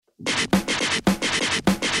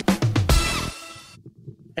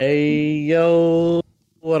Hey, yo,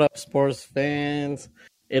 what up, sports fans?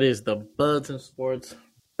 It is the Buds and Sports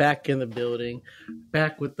back in the building,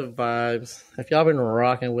 back with the vibes. If y'all been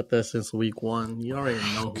rocking with us since week one, you already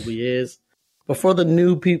know who he is. But for the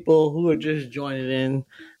new people who are just joining in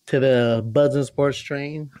to the Buds and Sports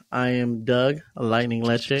train, I am Doug, a Lightning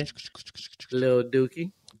Leche, Lil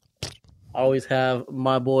Dookie. Always have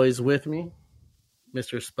my boys with me,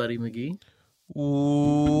 Mr. Spuddy McGee.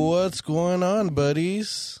 What's going on,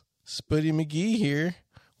 buddies? Spuddy McGee here.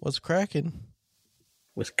 What's cracking?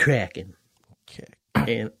 What's cracking?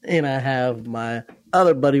 Okay. And I have my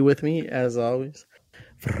other buddy with me, as always,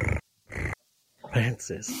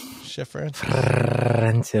 Francis. Chef Francis.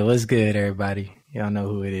 Francis, what's good, everybody? Y'all know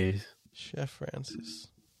who it is. Chef Francis.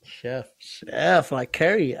 Chef, like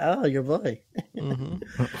Carrie. Oh, your boy.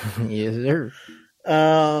 Mm-hmm. Yes, sir.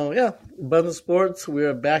 Yeah, Buzz Sports. We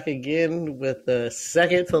are back again with the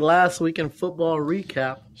second to last weekend football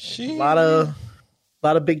recap. A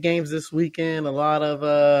lot of big games this weekend. A lot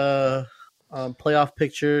of playoff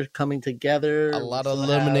picture coming together. A lot of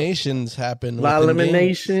eliminations happened. A lot of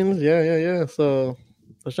eliminations. Yeah. So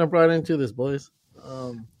let's jump right into this, boys.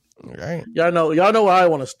 All right. Y'all know where I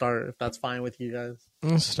want to start. If that's fine with you guys.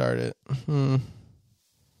 Let's start it.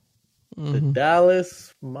 The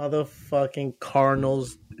Dallas motherfucking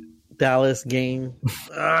Cardinals Dallas game.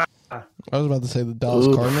 I was about to say the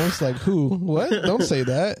Dallas Cardinals. Like who? What? Don't say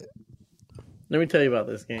that. Let me tell you about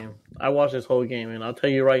this game. I watched this whole game, and I'll tell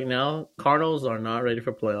you right now, Cardinals are not ready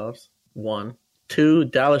for playoffs. 1, 2,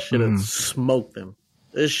 Dallas should have smoked them.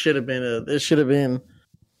 This should have been.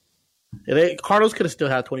 Cardinals could have still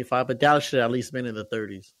had 25, but Dallas should have at least been in the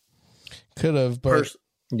 30s. Could have, but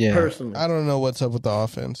personally, I don't know what's up with the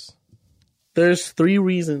offense. There's 3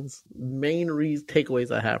 reasons,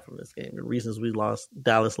 takeaways I have from this game. The reasons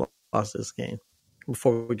Dallas lost this game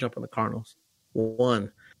before we jump on the Cardinals.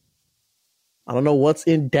 1, I don't know what's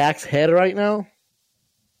in Dak's head right now,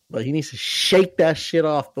 but he needs to shake that shit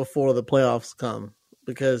off before the playoffs come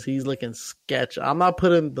because he's looking sketch. I'm not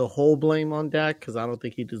putting the whole blame on Dak because I don't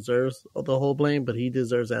think he deserves the whole blame, but he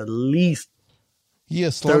deserves at least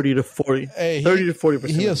 30 to 40. Hey, 30 to 40%.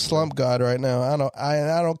 He a slump god right now. I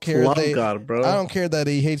don't care. God, bro. I don't care that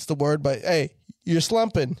he hates the word, but hey, you're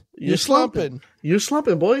slumping. You're slumping,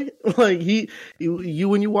 boy. Like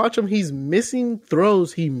when you watch him, he's missing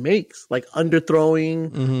throws he makes, like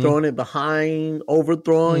underthrowing, throwing it behind,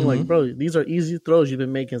 overthrowing. Like, bro, these are easy throws you've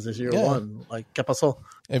been making since year one. Like, ¿qué pasó?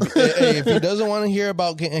 If he doesn't want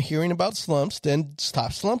to hearing about slumps, then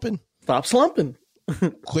stop slumping. Stop slumping.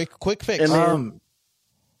 Quick fix. And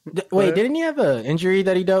wait, didn't he have an injury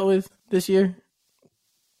that he dealt with this year?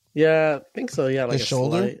 Yeah, I think so. Yeah, like his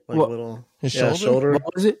shoulder. His shoulder. Shoulder.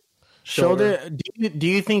 What was it? Shoulder. Do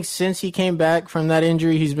you think since he came back from that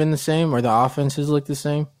injury, he's been the same, or the offense has looked the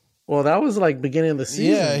same? Well, that was like beginning of the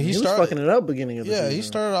season. Yeah, he was fucking it up beginning of the season. Yeah, he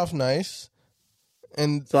started off nice.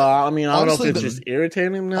 And so, I mean, I don't know if it's just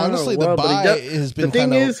irritating him now. Honestly, the bye has been. The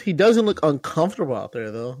thing is, he doesn't look uncomfortable out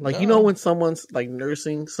there, though. Like, you know, when someone's like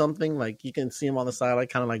nursing something, like you can see him on the side, like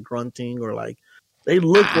kind of like grunting, or like they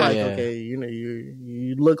look like okay, you know,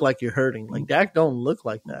 you look like you're hurting. Like Dak don't look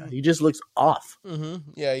like that. He just looks off.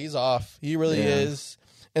 Mm-hmm. Yeah, he's off. He really is.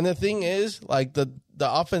 And the thing is, like the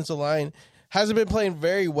offensive line hasn't been playing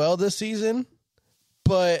very well this season,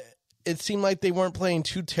 but it seemed like they weren't playing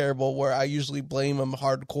too terrible where I usually blame them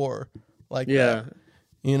hardcore. Like that,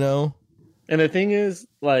 you know? And the thing is,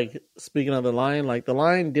 like, speaking of the line, like, the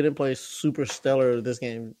line didn't play super stellar this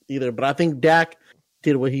game either. But I think Dak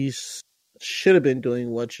did what he should have been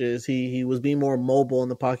doing, which is he was being more mobile in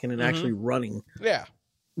the pocket and actually running. Yeah.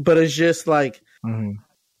 But it's just like,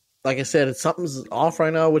 like I said, something's off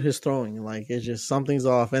right now with his throwing. Like, it's just something's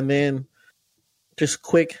off. And then just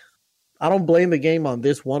quick, I don't blame the game on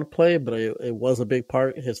this one play, but it was a big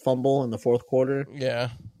part. His fumble in the fourth quarter. Yeah.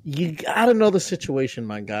 You got to know the situation,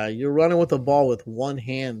 my guy. You're running with the ball with one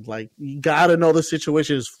hand. Like, you got to know the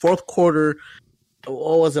situation. It's fourth quarter.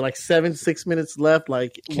 What was it, like 6 minutes left?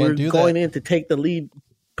 Like, we're going in to take the lead.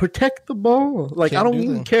 Protect the ball. Like, I don't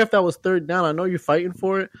even care if that was third down. I know you're fighting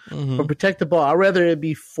for it, but protect the ball. I'd rather it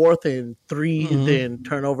be 4th and 3 than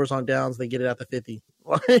turnovers on downs. They get it at the 50.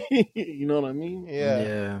 You know what I mean?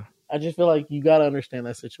 Yeah. I just feel like you got to understand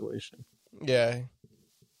that situation. Yeah.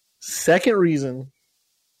 Second reason,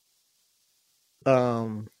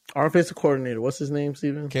 our offensive coordinator, what's his name,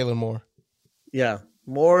 Steven? Kalen Moore. Yeah.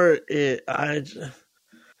 Moore, I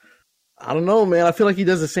I don't know, man. I feel like he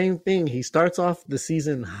does the same thing. He starts off the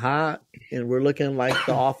season hot, and we're looking like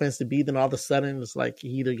the offense to beat. Then all of a sudden, it's like he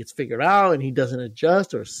either gets figured out and he doesn't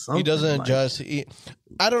adjust or something. He doesn't adjust.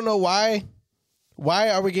 I don't know why. Why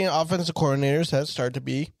are we getting offensive coordinators that start to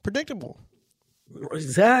be predictable?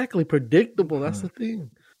 Exactly, predictable. That's the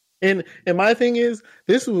thing. And my thing is,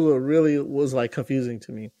 this was what really was like confusing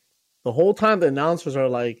to me. The whole time the announcers are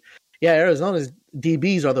like, yeah, Arizona's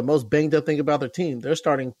DBs are the most banged up thing about their team. They're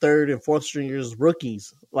starting third and fourth stringers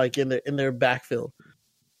rookies, like in their backfield.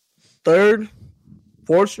 Third,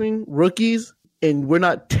 fourth string rookies, and we're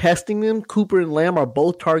not testing them. Cooper and Lamb are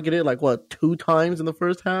both targeted like 2 times in the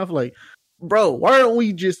first half. Like, bro, why don't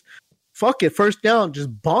we just fuck it, first down,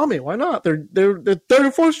 just bomb it? Why not? They're third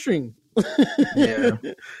and fourth string. Yeah.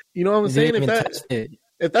 You know what I'm saying?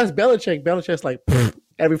 If that's Belichick's like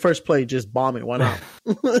every first play, just bomb it. Why not?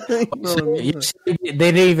 You know what I mean?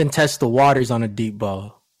 They didn't even test the waters on a deep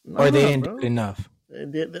ball, or they didn't do enough.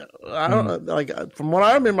 I don't like. From what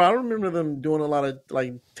I don't remember them doing a lot of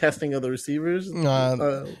like testing of the receivers. It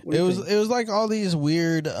was like all these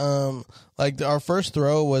weird. Like our first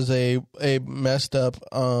throw was a messed up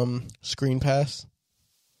screen pass.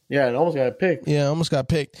 Yeah, it almost got picked. Yeah, almost got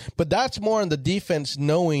picked. But that's more on the defense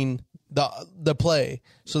knowing the play.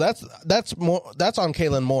 So that's on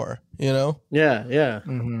Kalen Moore, you know? Yeah.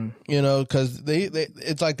 Mm-hmm. You know, because they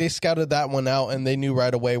it's like they scouted that one out and they knew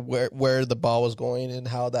right away where the ball was going and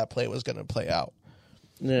how that play was going to play out.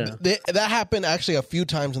 Yeah. That happened actually a few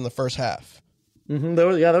times in the first half. Mm-hmm. There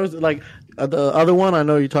was like the other one I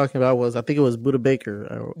know you're talking about was, I think it was Buda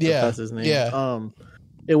Baker. Yeah. That's his name. Yeah.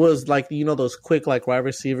 It was like, you know, those quick like wide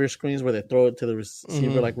receiver screens where they throw it to the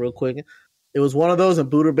receiver like real quick. It was one of those, and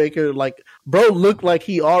Buda Baker, like, bro, looked like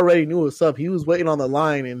he already knew what's up. He was waiting on the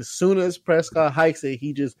line, and as soon as Prescott hikes it,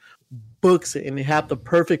 he just books it, and he had the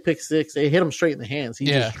perfect pick six. It hit him straight in the hands. He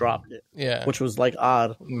just dropped it, which was like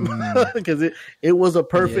odd because it was a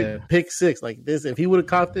perfect pick six. Like this, if he would have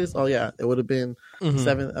caught this, it would have been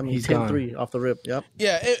 10-3 off the rip. Yep.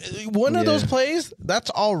 Yeah, one of those plays, that's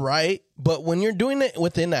all right, but when you're doing it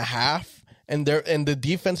within a half. And the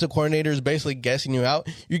defensive coordinator is basically guessing you out.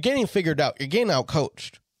 You're getting figured out. You're getting out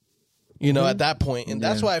coached. You know, at that point, and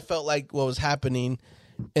that's why I felt like what was happening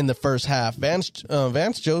in the first half. Vance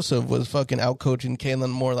Joseph was fucking out coaching Kalen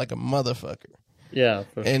Moore like a motherfucker. Yeah,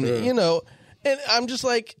 for and sure. you know, and I'm just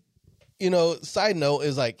like, you know, side note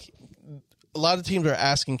is like, a lot of teams are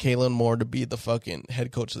asking Kalen Moore to be the fucking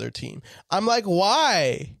head coach of their team. I'm like,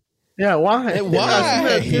 why? Yeah, why? Why?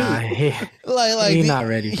 Like he's not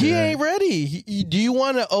ready. He ain't ready. Do you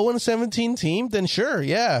want an 0-17 team? Then sure,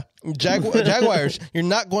 yeah. Jaguars, you're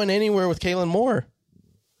not going anywhere with Kalen Moore.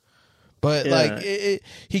 But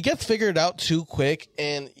he gets figured out too quick,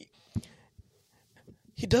 and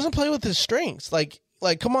he doesn't play with his strengths. Like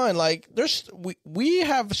come on, like we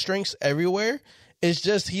have strengths everywhere. It's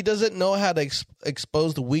just he doesn't know how to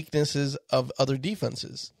expose the weaknesses of other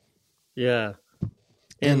defenses. Yeah.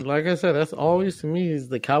 And like I said, that's always to me is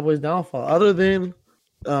the Cowboys' downfall. Other than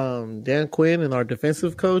Dan Quinn and our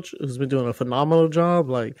defensive coach, who's been doing a phenomenal job,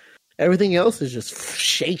 like everything else is just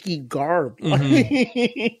shaky garb.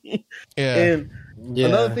 Mm-hmm. And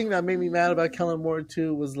another thing that made me mad about Kellen Moore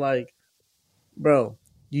too was like, bro,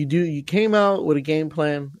 you came out with a game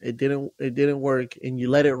plan, it didn't work, and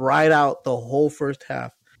you let it ride out the whole first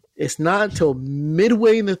half. It's not until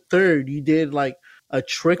midway in the third you did like a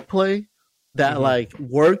trick play that like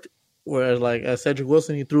worked, whereas like Cedric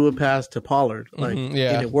Wilson, he threw a pass to Pollard, like and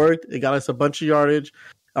it worked. It got us a bunch of yardage.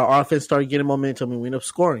 Our offense started getting momentum, and we ended up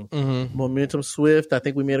scoring. Momentum swift. I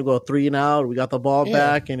think we made it go 3 and out. We got the ball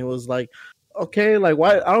back, and it was like, okay, like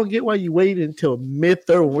why? I don't get why you waited until mid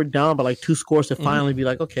third when we're down by like 2 scores to finally be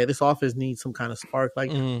like, okay, this offense needs some kind of spark.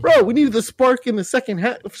 Like, bro, we needed the spark in the second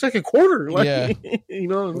quarter. Like, you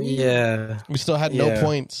know what I mean? Yeah, we still had no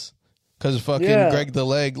points. Because fucking Greg the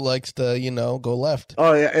Leg likes to, go left.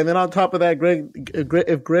 Oh, yeah. And then on top of that,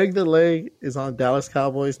 if Greg the Leg is on Dallas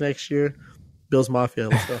Cowboys next year, Bills Mafia,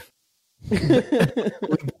 let's go.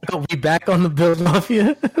 we back on the Bills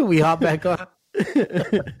Mafia? We hop back on?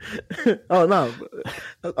 Oh, no.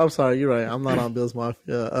 I'm sorry. You're right. I'm not on Bills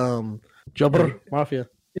Mafia. Joe Burr Mafia.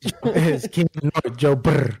 It's King of the North, Joe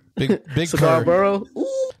Burr. Big Cigar Burrow.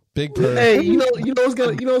 Big purr. Hey, you know what's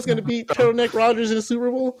gonna beat Turtleneck Rogers in the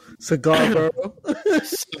Super Bowl? Cigar Burrow.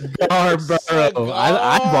 Cigar Burrow.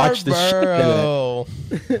 I'd watch the shit out of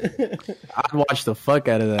that. I'd watch the fuck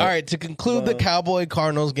out of that. All right, to conclude the Cowboy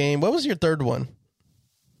Cardinals game, what was your third one?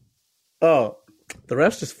 Oh, the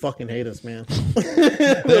refs just fucking hate us, man.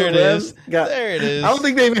 There it is. There it is. I don't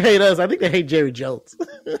think they even hate us. I think they hate Jerry Jones.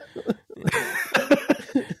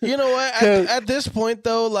 You know what? At this point,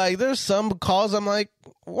 though, like, there's some calls I'm like,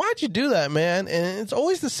 why'd you do that, man? And it's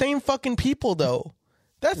always the same fucking people, though.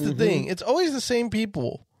 That's the thing. It's always the same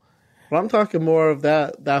people. But I'm talking more of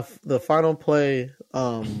that the final play.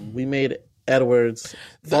 We made Edwards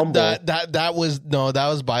fumble. That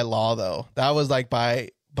was by law, though. That was like by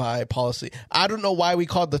policy. I don't know why we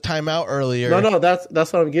called the timeout earlier. No, that's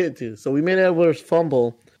what I'm getting to. So we made Edwards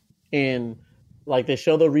fumble, and like they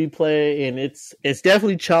show the replay, and it's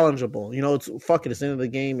definitely challengeable. You know, it's the end of the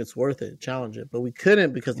game. It's worth it. Challenge it, but we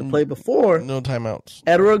couldn't because the play before, no timeouts.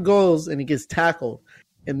 Edwards goes and he gets tackled,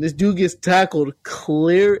 and this dude gets tackled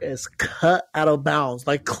clear as cut out of bounds,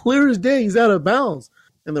 like clear as day. He's out of bounds,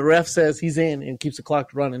 and the ref says he's in and keeps the clock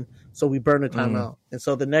running. So we burned the timeout, and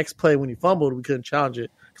so the next play when he fumbled, we couldn't challenge it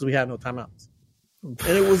because we had no timeouts. And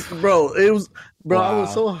it was, bro. Wow. I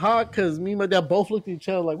was so hot because me and my dad both looked at each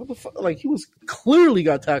other like, "What the fuck?" Like he was clearly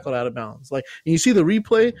got tackled out of bounds. Like, and you see the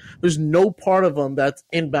replay. There's no part of him that's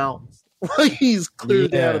in bounds. Like he's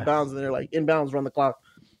clearly out of bounds, and they're like, "In bounds, run the clock."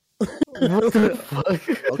 What the fuck?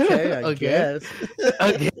 Okay, I guess.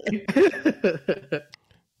 Okay.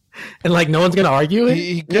 And like, no one's gonna argue it.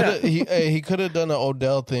 He could have done an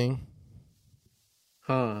Odell thing,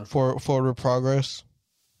 for forward progress.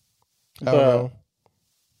 I don't know.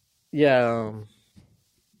 Yeah,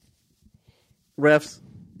 refs,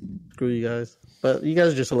 screw you guys. But you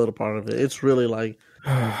guys are just a little part of it. It's really like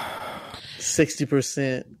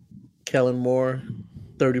 60% Kellen Moore,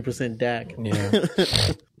 30% Dak. Yeah,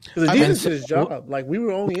 because the defense did his job. Like we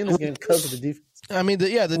were only in this game because of the defense. I mean,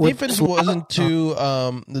 the defense wasn't too.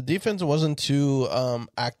 The defense wasn't too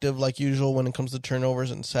active like usual when it comes to turnovers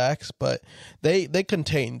and sacks, but they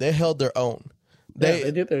contained. They held their own.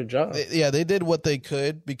 They did their job. They did what they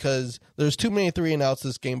could because there's too many 3-and-outs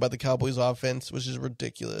this game by the Cowboys offense, which is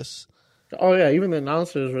ridiculous. Oh yeah, even the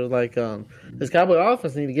announcers were like, "This Cowboy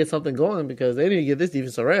offense need to get something going because they need to give this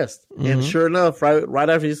defense a rest." Mm-hmm. And sure enough, right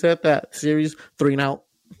after you said that, series 3-and-out.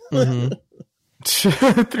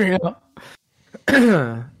 3-and-out.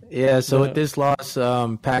 Yeah, so with this loss,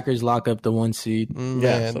 Packers lock up the 1 seed.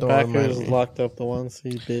 So Packers locked up the 1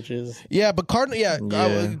 seed, bitches. Yeah, but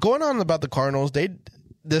going on about the Cardinals, they,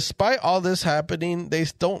 despite all this happening, they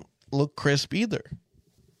don't look crisp either.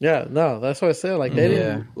 Yeah, no, that's what I said. Like they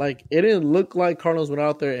didn't, like it didn't look like Cardinals went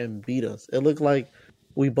out there and beat us. It looked like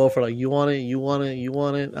we both were like, "You want it, you want it, you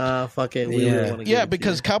want it." Fuck it, we really want to. Yeah,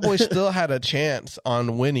 because Cowboys still had a chance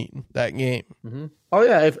on winning that game. Mm-hmm. Oh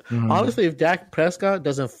yeah, honestly, if Dak Prescott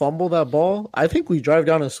doesn't fumble that ball, I think we drive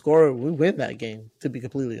down and score. We win that game. To be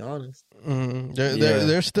completely honest,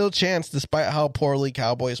 there's still a chance despite how poorly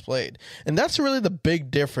Cowboys played, and that's really the big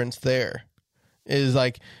difference. There is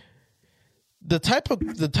like the type of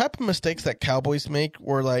mistakes that Cowboys make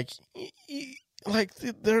were like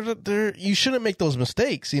they're you shouldn't make those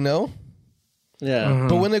mistakes, you know. Yeah,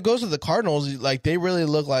 but when it goes to the Cardinals, like they really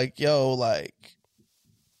look like like.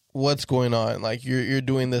 What's going on? Like you're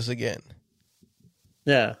doing this again.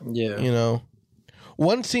 Yeah. You know,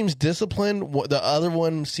 one seems disciplined. The other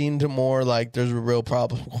one seemed more like there's a real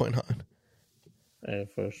problem going on.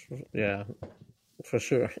 For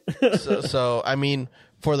sure. so I mean,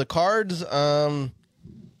 for the Cards, I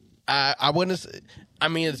wouldn't. I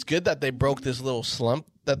mean, it's good that they broke this little slump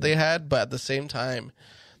that they had, but at the same time,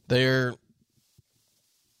 they're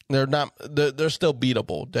not. They're still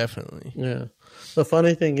beatable, definitely. Yeah. The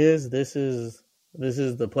funny thing is, this is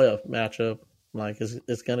the playoff matchup. Like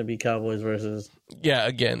it's gonna be Cowboys versus. Yeah,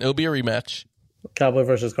 again, it'll be a rematch. Cowboy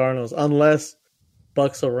versus Cardinals, unless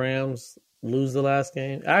Bucks or Rams lose the last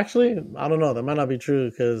game. Actually, I don't know. That might not be true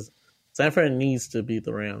because San Fran needs to beat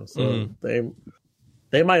the Rams, so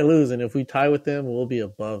they might lose, and if we tie with them, we'll be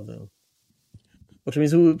above them. Which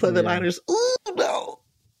means we would play the Niners. Ooh, no.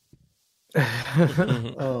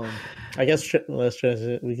 I guess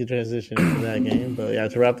we could transition into that game, but yeah,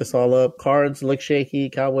 to wrap this all up, Cards look shaky,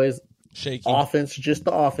 Cowboys shaky, offense, just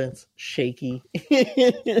the offense shaky.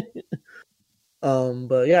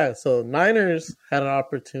 But yeah, so Niners had an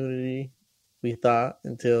opportunity, we thought,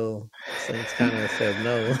 until Saints kind of said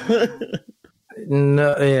no.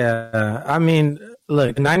 No, yeah, I mean,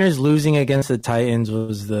 look, Niners losing against the Titans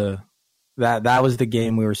was that was the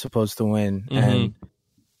game we were supposed to win, and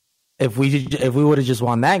if we would have just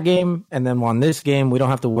won that game and then won this game, we don't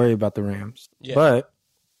have to worry about the Rams. Yeah. But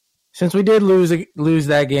since we did lose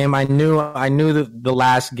that game, I knew that the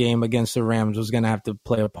last game against the Rams was going to have to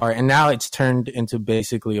play a part, and now it's turned into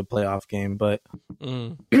basically a playoff game. But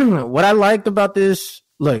what I liked about this,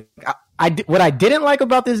 look, what I didn't like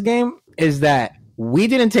about this game is that we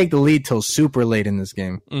didn't take the lead till super late in this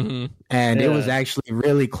game, and it was actually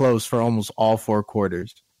really close for almost all 4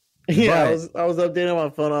 quarters. Yeah, But I was updating my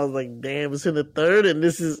phone. I was like, damn, it's in the third, and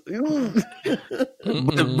this is.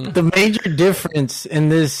 the major difference in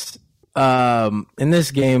this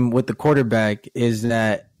game with the quarterback is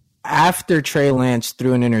that after Trey Lance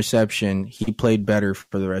threw an interception, he played better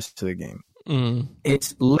for the rest of the game.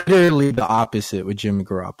 It's literally the opposite with Jimmy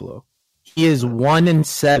Garoppolo. He is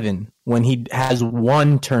 1-7 when he has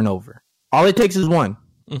one turnover. All it takes is one,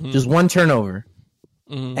 just one turnover,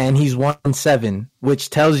 and he's 1-7, which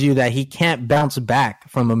tells you that he can't bounce back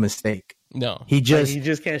from a mistake. No, he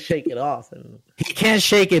just can't shake it off. He can't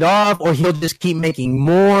shake it off, or he'll just keep making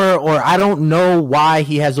more. Or I don't know why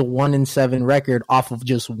he has a 1-7 record off of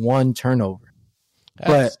just one turnover.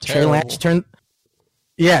 That's but Trey Lance turned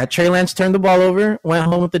the ball over, went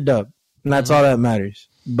home with the dub, and that's all that matters.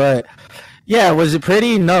 But yeah, was it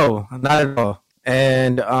pretty? No, not at all.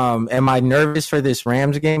 And am I nervous for this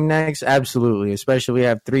Rams game next? Absolutely. Especially we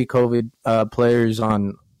have 3 COVID players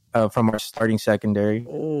on from our starting secondary.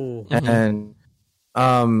 Oh. And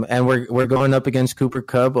we're going up against Cooper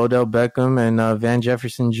Kupp, Odell Beckham, and Van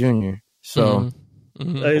Jefferson Jr. So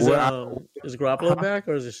is Garoppolo back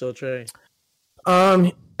or is it still Trey?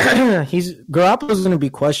 Garoppolo's going to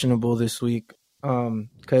be questionable this week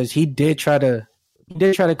because he did try to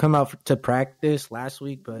come out to practice last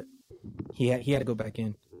week, but he had to go back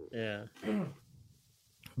in. Yeah.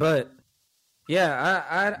 But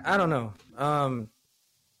yeah, I don't know.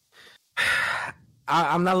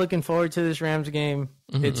 I'm not looking forward to this Rams game.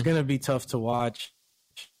 It's going to be tough to watch.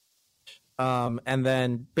 And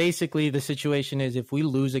then basically the situation is if we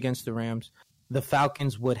lose against the Rams, the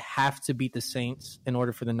Falcons would have to beat the Saints in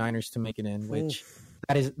order for the Niners to make it in, which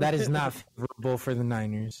that is not favorable for the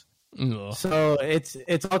Niners. No. So it's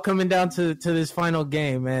all coming down to this final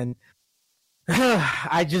game, and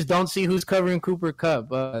I just don't see who's covering Cooper Kupp.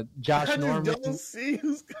 Josh Norman. I don't see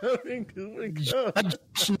who's covering Cooper Kupp.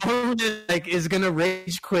 Josh Norman is gonna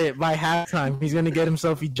rage quit by halftime. He's gonna get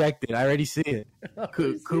himself ejected. I already see it.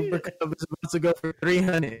 Cooper Kupp is about to go for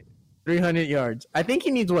 300 yards. I think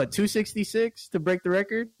he needs 266 to break the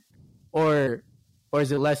record, or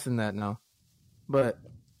is it less than that now? But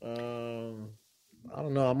I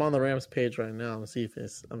don't know. I'm on the Rams page right now. I'm seeing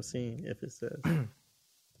if it says.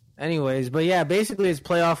 Anyways, but yeah, basically it's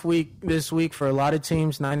playoff week this week for a lot of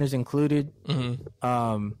teams, Niners included.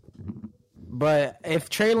 But if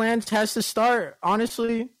Trey Lance has to start,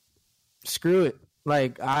 honestly, screw it.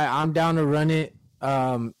 Like I'm down to run it.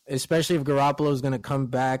 Especially if Garoppolo is going to come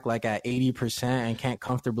back like at 80% and can't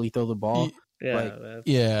comfortably throw the ball.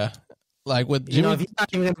 Like with Jimmy, if he's not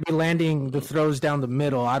even going to be landing the throws down the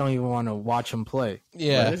middle, I don't even want to watch him play.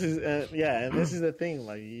 Yeah, this is and this is the thing.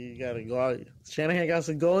 Like you got to go out. Shanahan got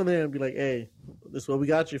to go in there and be like, "Hey, this is what we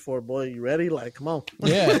got you for, boy. You ready? Like, come on."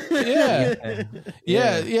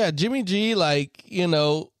 Yeah. Jimmy G, like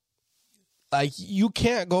like you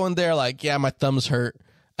can't go in there like, yeah, my thumb's hurt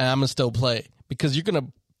and I'm gonna still play because you're gonna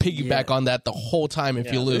piggyback on that the whole time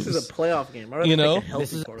if you lose. This is a playoff game.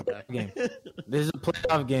 This is a playoff game. This is a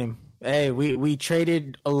playoff game. Hey, we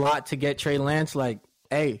traded a lot to get Trey Lance. Like,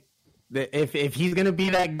 hey, if he's gonna be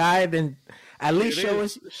that guy, then at least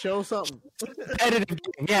show something. Competitive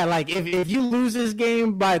game. Yeah, like if you lose this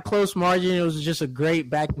game by a close margin, it was just a great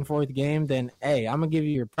back and forth game. Then hey, I'm gonna give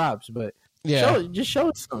you your props, but. Yeah, just show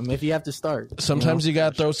us something if you have to start. Sometimes you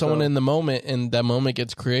gotta throw someone in the moment, and that moment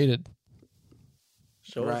gets created.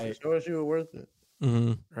 Show us you were worth it.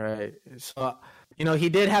 Right. So, he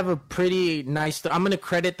did have a pretty nice. I'm going to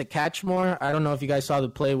credit the catch more. I don't know if you guys saw the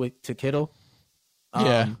play to Kittle.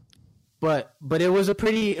 But it was a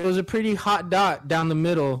pretty hot dot down the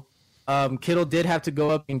middle. Kittle did have to go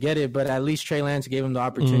up and get it, but at least Trey Lance gave him the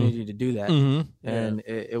opportunity to do that, and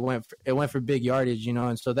it went for big yardage,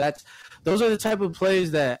 And so those are the type of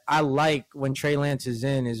plays that I like when Trey Lance is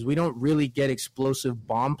in. Is we don't really get explosive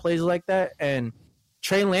bomb plays like that, and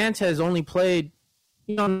Trey Lance has only played,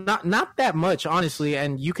 not that much, honestly,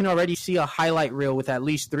 and you can already see a highlight reel with at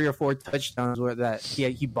least 3 or 4 touchdowns where that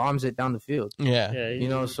he bombs it down the field.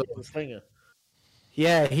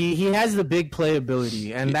 Yeah, he has the big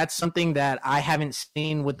playability, and that's something that I haven't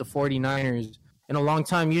seen with the 49ers in a long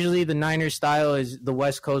time. Usually the Niners style is the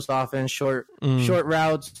West Coast offense, short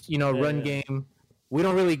routes, run game. We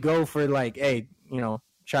don't really go for like, hey,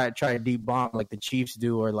 try a deep bomb like the Chiefs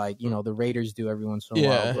do or like, the Raiders do every once in a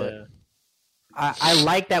while. But I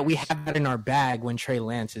like that we have that in our bag when Trey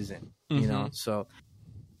Lance is in, So,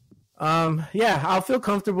 I'll feel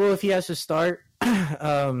comfortable if he has to start.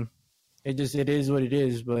 It is what it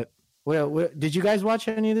is. But did you guys watch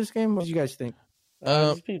any of this game? What did you guys think?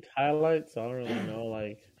 I just peeped highlights. So I don't really know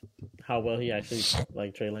like how well he actually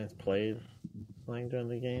Trey Lance played during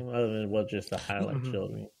the game, other than what just the highlight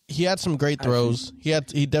showed me. he had some great throws. He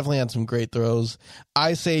definitely had some great throws.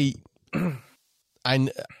 I say,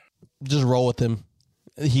 just roll with him.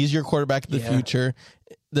 He's your quarterback of the future.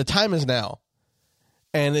 The time is now,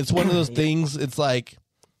 and it's one of those things. It's like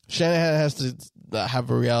Shanahan has to have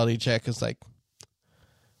a reality check. It's like,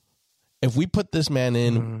 if we put this man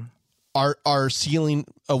in, our ceiling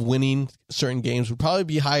of winning certain games would probably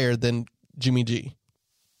be higher than Jimmy G.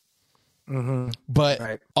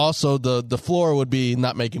 But also the floor would be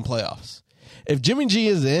not making playoffs. If Jimmy G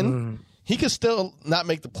is in, he could still not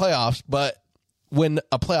make the playoffs, but win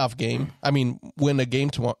a playoff game. I mean, win a game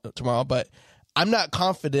tomorrow. But I'm not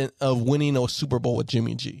confident of winning a Super Bowl with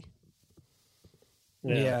Jimmy G.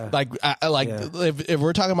 Yeah. If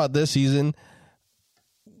we're talking about this season,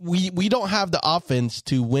 we don't have the offense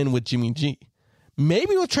to win with Jimmy G.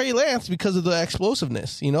 Maybe with Trey Lance because of the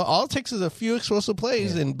explosiveness. You know, all it takes is a few explosive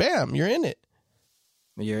plays and bam, you're in it.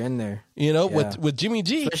 You're in there. You know, with Jimmy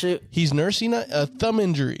G, he's nursing a thumb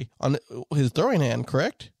injury on his throwing hand,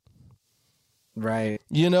 correct? Right.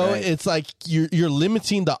 You know, it's like you're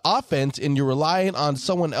limiting the offense and you're relying on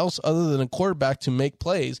someone else other than a quarterback to make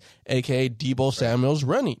plays, aka Deebo Samuel's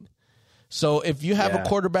running. So if you have a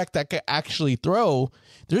quarterback that can actually throw,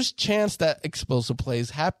 there's a chance that explosive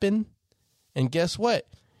plays happen. And guess what?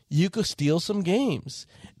 You could steal some games.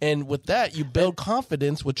 And with that, you build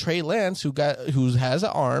confidence with Trey Lance, who has an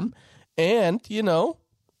arm and, you know,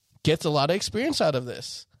 gets a lot of experience out of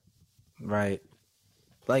this. Right.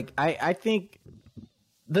 Like, I think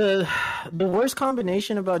the worst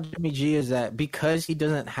combination about Jimmy G is that because he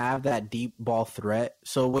doesn't have that deep ball threat.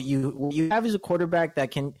 So what you have is a quarterback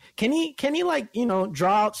that can he like, you know,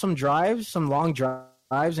 draw out some drives, some long drives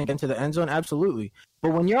and get into the end zone? Absolutely.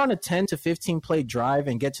 But when you're on a 10 to 15 play drive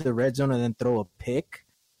and get to the red zone and then throw a pick,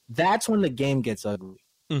 that's when the game gets ugly.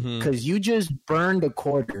 Because you just burned a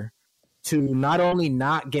quarter to not only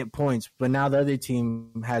not get points, but now the other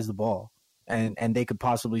team has the ball and they could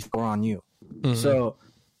possibly score on you. So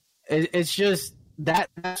it's just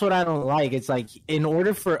that's what I don't like. It's like, in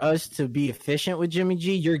order for us to be efficient with Jimmy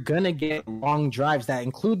G, you're going to get long drives that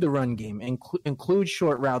include the run game, include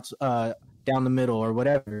short routes down the middle or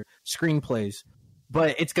whatever, screenplays.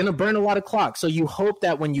 But it's going to burn a lot of clock. So you hope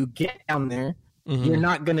that when you get down there, you're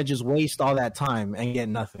not going to just waste all that time and get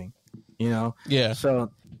nothing, you know? Yeah. So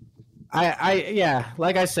like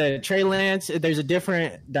I said, Trey Lance, there's a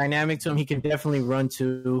different dynamic to him. He can definitely run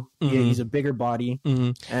too. He's a bigger body.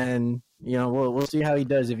 And, you know, we'll see how he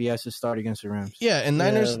does if he has to start against the Rams. Yeah, and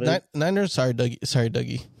Niners, sorry,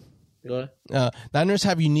 Dougie. Go ahead. Niners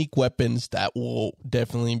have unique weapons that will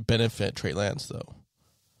definitely benefit Trey Lance, though.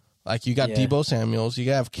 Like, you got Deebo Samuels,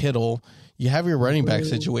 you have Kittle, you have your running back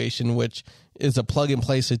situation, which is a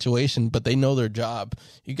plug-and-play situation, but they know their job.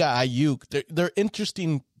 You got Ayuk. They're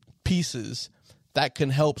interesting pieces that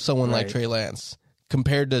can help someone like Trey Lance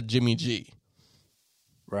compared to Jimmy G.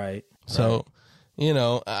 Right. So, you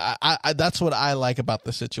know, I that's what I like about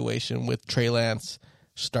the situation with Trey Lance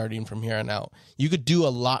starting from here on out. You could do a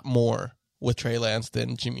lot more with Trey Lance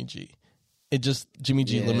than Jimmy G. Jimmy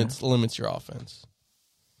G limits your offense.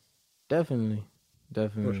 Definitely.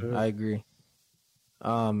 Sure. I agree.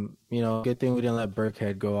 You know, good thing we didn't let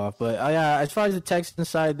Burkhead go off. But as far as the Texans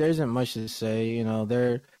side, there isn't much to say. You know,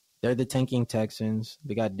 they're the tanking Texans.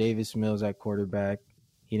 They got Davis Mills at quarterback.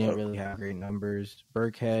 He didn't really have great numbers.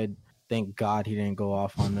 Burkhead, thank God he didn't go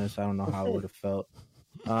off on this. I don't know how it would have felt.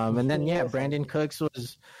 And then Brandon Cooks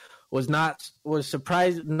not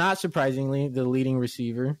surprisingly the leading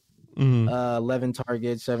receiver. 11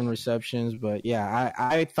 targets, 7 receptions, but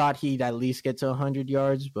I thought he'd at least get to 100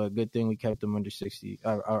 yards, but good thing we kept him under 60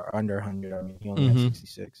 or under 100. I mean, he only had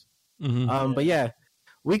 66. But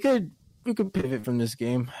we could pivot from this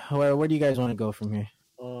game. Where do you guys want to go from here?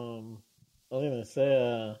 I was gonna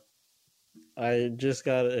say I just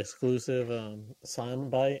got an exclusive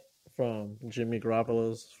soundbite from Jimmy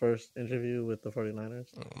Garoppolo's first interview with the 49ers.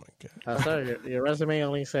 Oh my god! Sorry, your resume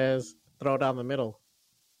only says throw down the middle.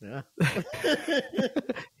 Yeah.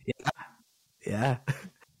 Yeah.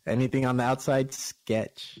 Anything on the outside,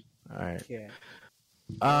 sketch. All right. Yeah.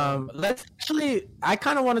 Let's actually. I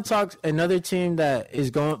kind of want to talk another team that is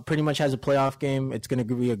pretty much has a playoff game. It's going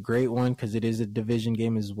to be a great one because it is a division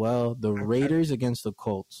game as well. The Raiders against the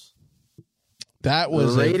Colts. That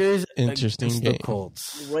was the Raiders an interesting game. The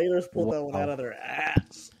Colts. The Raiders pulled that one out of their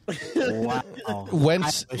ass. Wow.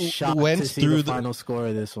 Wentz through the final score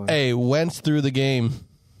of this one. Hey, Wentz through the game.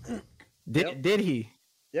 Did he?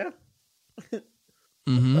 Yeah.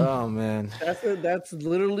 Oh man, that's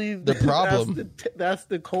literally the problem. That's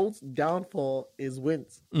the Colts' downfall is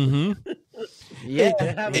Wentz. Yeah,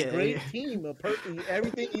 They have yeah, a great yeah. team,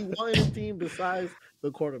 everything you want in a team besides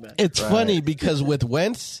the quarterback. It's Right. funny because with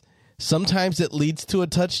Wentz, sometimes it leads to a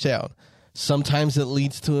touchdown, sometimes it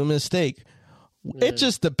leads to a mistake. It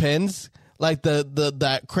just depends. Like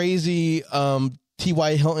that crazy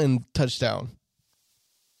T.Y. Hilton touchdown,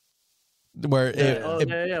 where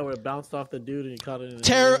where it bounced off the dude and he caught it in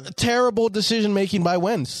the terrible decision making by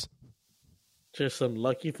Wentz. Just some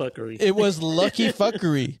lucky fuckery. It was lucky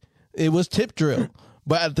fuckery. It was tip drill.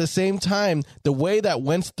 But at the same time, the way that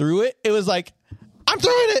Wentz threw it, it was like, I'm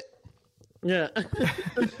throwing it. Yeah.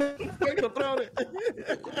 We're gonna throw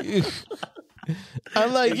it.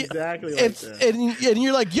 I'm like, exactly like it's that. and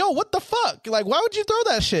you're like, yo, what the fuck? Like, why would you throw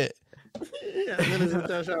that shit? Yeah, and then it's a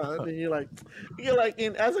touchdown. And you're like,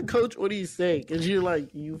 and as a coach, what do you say? Because you're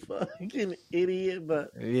like, you fucking idiot,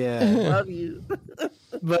 but I Yeah. love you.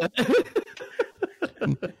 But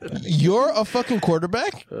You're a fucking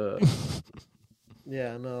quarterback.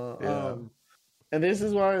 Yeah, no. Yeah. And this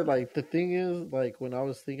is why, like, the thing is, like, when I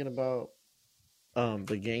was thinking about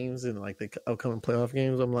the games and like the upcoming playoff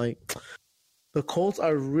games, I'm like, the Colts, I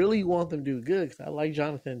really want them to do good because I like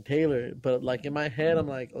Jonathan Taylor. But like in my head, I'm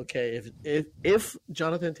like, okay, if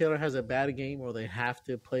Jonathan Taylor has a bad game or they have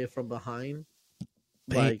to play from behind,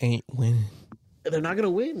 They like, ain't winning. they're not gonna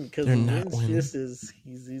win because They're not Wentz winning. just is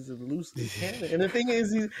he's a loose cannon. And the thing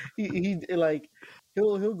is, he like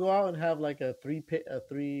he'll go out and have like a three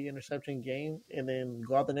interception game, and then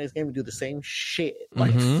go out the next game and do the same shit.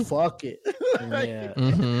 Like fuck it, yeah.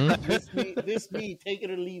 this me, take it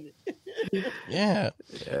or leave it. Yeah.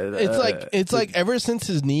 It's like ever since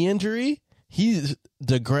his knee injury, he's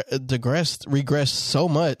regressed so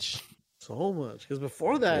much. So much because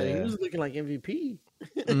before that he Yeah. was looking like MVP.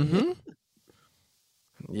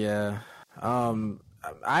 Yeah.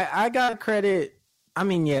 I got credit. I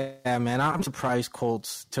mean, yeah, man. I'm surprised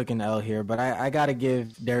Colts took an L here, but I got to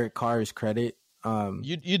give Derek Carr his credit.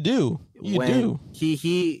 You do. When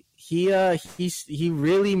he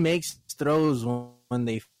really makes throws when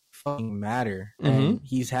they fucking matter, and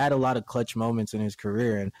he's had a lot of clutch moments in his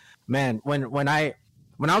career. And man, when I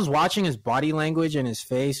was watching his body language and his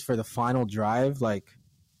face for the final drive, like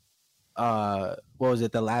what was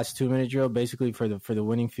it, the last 2-minute drill, basically for the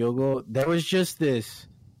winning field goal, there was just this.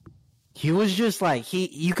 He was just like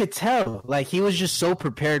you could tell, like he was just so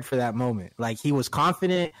prepared for that moment. Like he was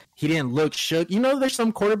confident. He didn't look shook. You know, there's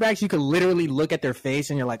some quarterbacks you could literally look at their face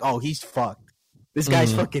and you're like, oh, he's fucked. This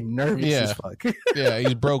guy's fucking nervous as fuck. Yeah,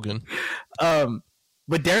 he's broken.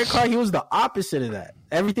 But Derek Carr, he was the opposite of that.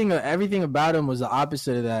 Everything about him was the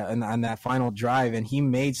opposite of that on that final drive, and he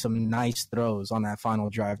made some nice throws on that final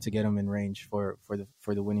drive to get him in range for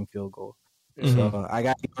the winning field goal. So I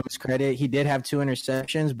got to give him his credit. He did have 2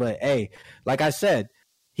 interceptions, but hey, like I said,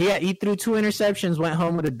 he threw 2 interceptions, went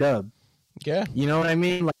home with a dub. Yeah. You know what I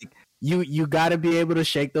mean? Like you got to be able to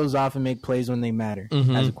shake those off and make plays when they matter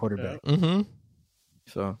as a quarterback.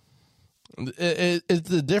 So It's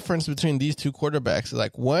the difference between these two quarterbacks.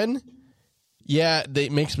 Like one, yeah, they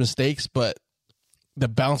makes mistakes, but the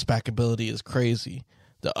bounce back ability is crazy.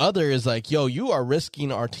 The other is like, yo, you are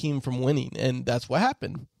risking our team from winning, and that's what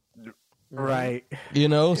happened. right. You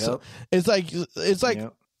know, Yep. so it's like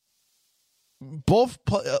Yep. both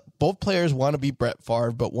players want to be Brett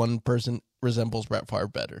Favre, but one person resembles Brett Favre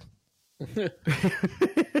better.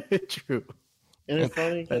 True. And it's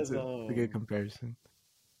funny because That's a good comparison.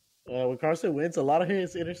 with Carson Wentz, a lot of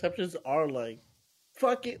his interceptions are like,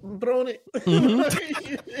 fuck it, I'm throwing it.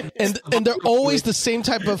 And they're always the same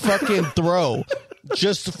type of fucking throw.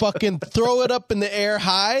 Just fucking throw it up in the air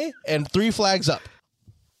high and 3 flags up.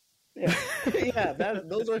 yeah,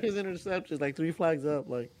 those are his interceptions, like 3 flags up.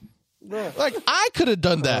 Like, bro. Like, I could have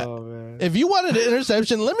done that. Oh, man. If you wanted an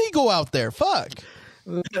interception, let me go out there. Fuck.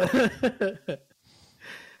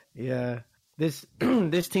 Yeah. This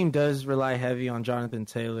team does rely heavy on Jonathan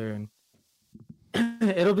Taylor, and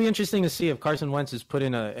it'll be interesting to see if Carson Wentz is put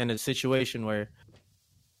in a situation where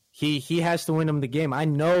he has to win him the game. I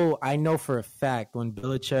know for a fact when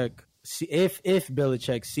Belichick, if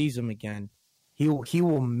Belichick sees him again, he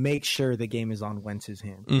will make sure the game is on Wentz's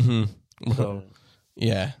hand. Mm-hmm. So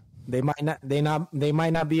yeah. they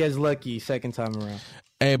might not be as lucky second time around.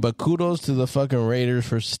 Hey, but kudos to the fucking Raiders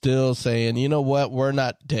for still saying, you know what, we're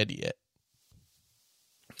not dead yet.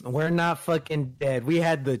 We're not fucking dead. We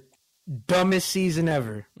had the dumbest season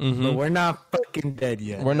ever, but we're not fucking dead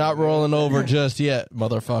yet. We're not rolling over just yet,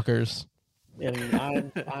 motherfuckers.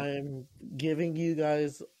 And I'm giving you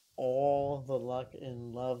guys all the luck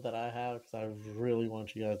and love that I have because I really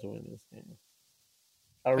want you guys to win this game.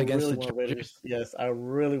 I Against really the want Raiders. Yes, I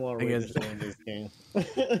really want Raiders Against- to win this game.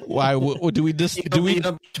 Why do we just do we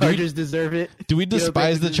Chargers deserve it? do we You don't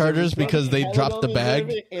despise think the they Chargers deserve it? because they Hella dropped the don't bag?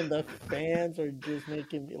 deserve it, and the fans are just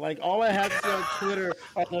making me like all I have to say on Twitter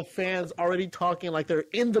are the fans already talking like they're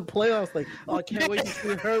in the playoffs. Like, oh, I can't wait to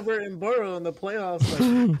see Herbert and Burrow in the playoffs.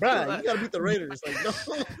 Like, bruh, you gotta beat the Raiders. Like, no.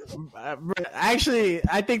 Actually,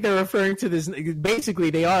 I think they're referring to this.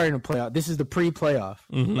 Basically, they are in a playoff. This is the pre-playoff.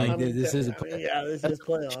 Like this is a playoff. yeah, this is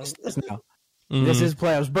playoffs. Now. This is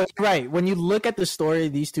playoffs. But right, when you look at the story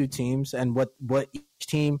of these two teams and what each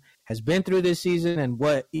team has been through this season and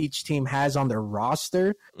what each team has on their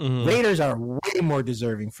roster, Raiders are way more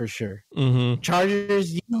deserving for sure.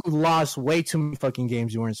 Chargers, you lost way too many fucking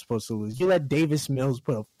games you weren't supposed to lose. You let Davis Mills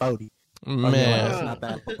put up 40. Man, It's not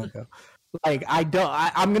that long ago. Like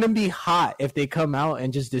I'm gonna be hot if they come out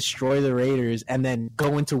and just destroy the Raiders and then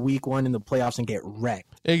go into week 1 in the playoffs and get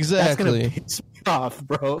wrecked. That's gonna exactly. piss me off,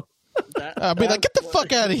 bro. I'll be like, get the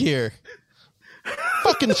fuck out of here.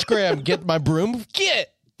 Fucking scram, get my broom.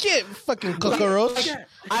 Get fucking cockroach.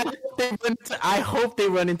 I hope they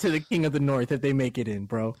run into the King of the North if they make it in,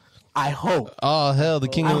 bro. I hope. Oh hell, the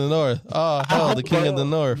King of the North. Oh hell, the King of the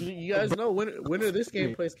North. You guys know winner of this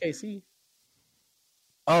game plays KC.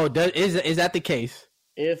 Oh, is that the case?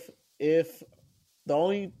 If the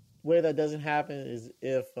only way that doesn't happen is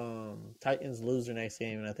if Titans lose their next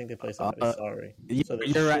game, and I think they play somebody sorry. So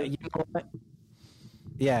You're right. You know what?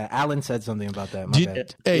 Yeah, Alan said something about that. My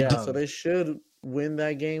bad. Hey, so they should win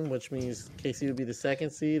that game, which means KC would be the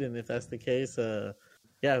 2nd seed, and if that's the case,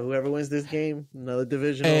 whoever wins this game, another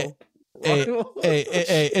divisional.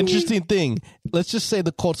 Hey, interesting thing. Let's just say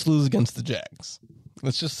the Colts lose against the Jags.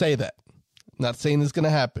 Let's just say that. Not saying it's going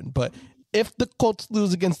to happen, but if the Colts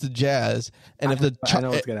lose against the Jazz, and I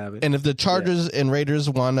know what's gonna happen. and if the Chargers and Raiders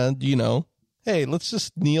want to, hey, let's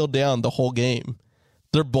just kneel down the whole game.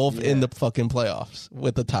 They're both in the fucking playoffs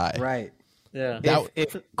with a tie. Right. Yeah.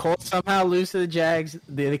 If Colts somehow lose to the Jags,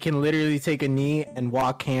 they can literally take a knee and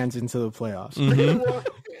walk hands into the playoffs.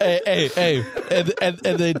 Hey, and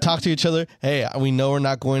they talk to each other. Hey, we know we're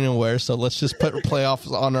not going anywhere, so let's just put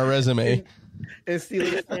playoffs on our resume. And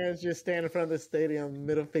Steelers fans just stand in front of the stadium,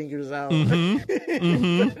 middle fingers out.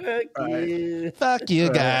 Fuck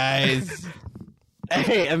you guys.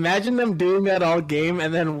 Hey, imagine them doing that all game,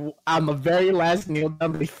 and then on the very last kneel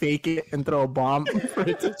down, they fake it and throw a bomb for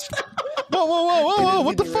a touchdown. Whoa!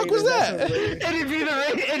 What the fuck was that? It'd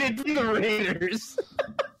be the Raiders.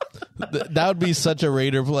 That would be such a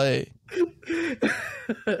Raider play.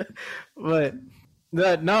 But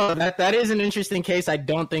that is an interesting case. I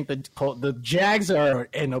don't think the Jags are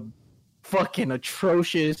in a fucking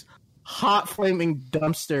atrocious, hot flaming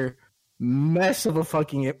dumpster mess of a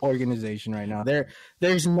fucking organization right now.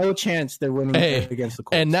 There's no chance they're winning against the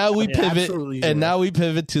Colts. And now we pivot. And now we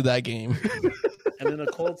pivot to that game. And then the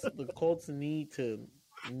Colts need to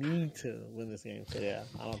win this game. So yeah,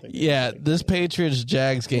 I don't think. Yeah, this Patriots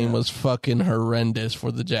Jags game was fucking horrendous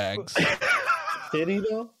for the Jags. Did he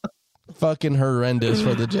though? Fucking horrendous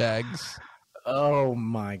for the Jags. Oh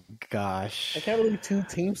my gosh! I can't believe 2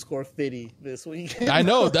 teams score 50 this week. I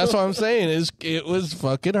know, that's what I'm saying. It was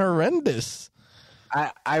fucking horrendous.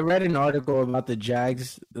 I read an article about the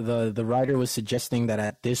Jags. The writer was suggesting that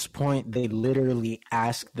at this point they literally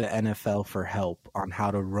asked the NFL for help on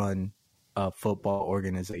how to run a football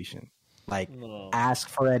organization. Ask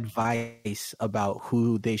for advice about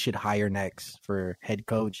who they should hire next for head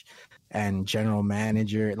coach and general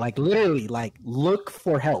manager. Literally, look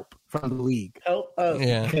for help from the league. Help us.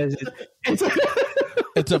 Yeah. Because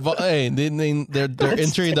It's they're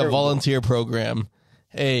entering the volunteer program.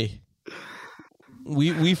 Hey,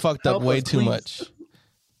 we fucked up way too much.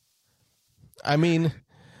 I mean,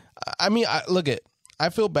 look at. I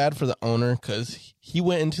feel bad for the owner because he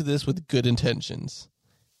went into this with good intentions,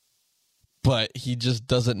 but he just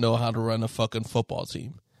doesn't know how to run a fucking football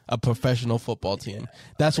team, a professional football team.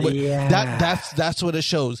 That's what that's what it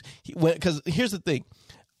shows. Because here's the thing,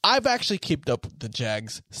 I've actually kept up with the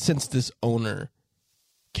Jags since this owner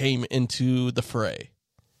came into the fray,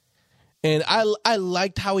 and I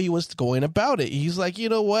liked how he was going about it. He's like, you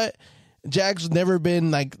know what, Jags never been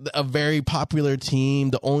like a very popular team.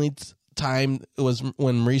 The only time it was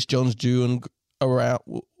when Maurice Jones-Drew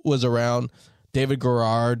was around, David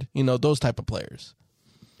Garrard, those type of players.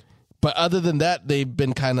 But other than that, they've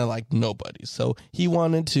been kind of like nobody. So he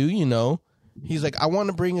wanted to, he's like, I want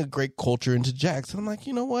to bring a great culture into Jags. And I'm like,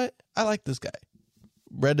 you know what? I like this guy.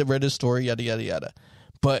 Read his story, yada, yada, yada.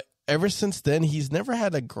 But ever since then, he's never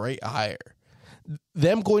had a great hire.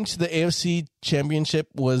 Them going to the AFC Championship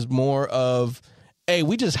was more of, hey,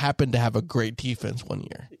 we just happened to have a great defense one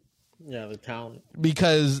year. Yeah, the talent.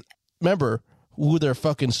 Because remember who their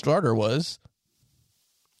fucking starter was?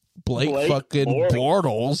 Blake fucking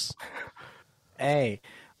Bortles. Hey,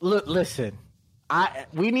 look, listen.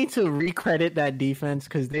 We need to recredit that defense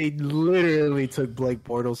because they literally took Blake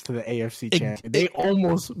Bortles to the AFC Championship. They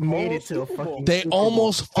almost made it to a fucking. They Super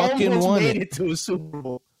almost Bowl. fucking almost won made it. it to a Super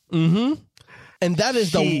Bowl. Mm-hmm. And that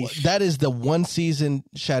is Sheesh. the one season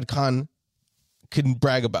Shad Khan can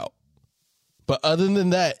brag about. But other than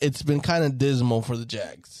that, it's been kind of dismal for the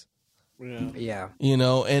Jags. Yeah. You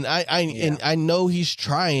know, and I know he's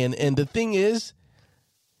trying. And the thing is,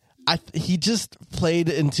 he just played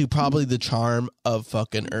into probably the charm of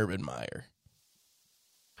fucking Urban Meyer.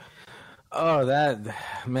 Oh,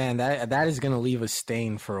 that is gonna leave a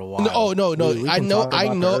stain for a while. No. I know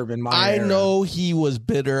know he was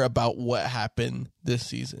bitter about what happened this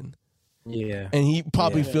season. Yeah. And he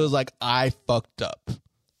probably feels like I fucked up.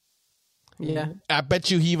 Yeah. I bet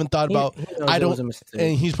you he even thought about he knows it was a mistake.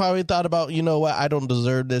 and he's probably thought about, you know what, I don't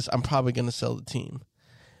deserve this. I'm probably gonna sell the team.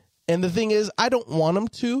 And the thing is, I don't want him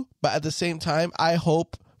to, but at the same time, I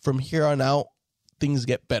hope from here on out things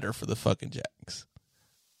get better for the fucking Jags.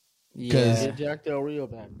 Get Jack Del Rio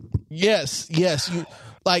back. Yes. Here's the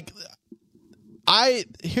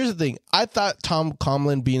thing. I thought Tom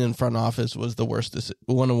Coughlin being in front office was the worst,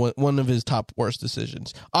 one of his top worst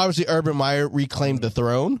decisions. Obviously, Urban Meyer reclaimed the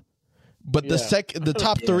throne, but the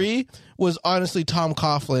top three was honestly Tom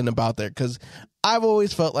Coughlin about there because I've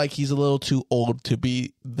always felt like he's a little too old to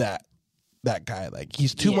be that guy. Like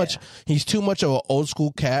he's too much. He's too much of an old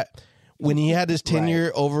school cat. When he had his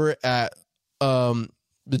tenure over at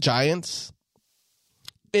the Giants,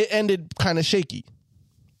 it ended kind of shaky.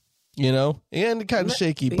 You know, it ended kind of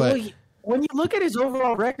shaky. But when you look at his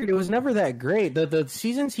overall record, it was never that great. The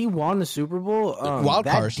seasons he won the Super Bowl, wild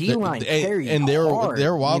that cards, D-line carried and they're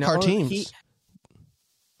wild card teams. teams.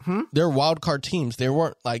 They're wild card teams. They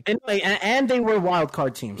weren't like and they were wild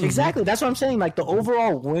card teams. Mm-hmm. Exactly. That's what I'm saying. Like the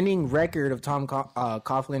overall winning record of Tom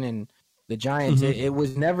Coughlin and the Giants, it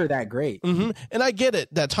was never that great. Mm-hmm. And I get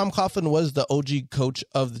it that Tom Coughlin was the OG coach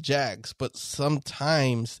of the Jags, but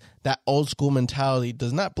sometimes that old school mentality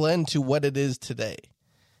does not blend to what it is today,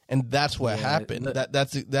 and that's what happened.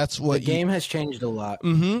 That's what the game has changed a lot.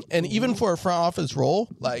 Mm-hmm. And even for a front office role,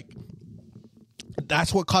 like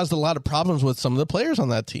that's what caused a lot of problems with some of the players on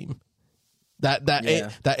that team. That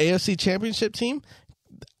AFC Championship team,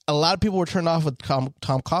 a lot of people were turned off with Tom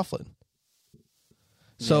Coughlin.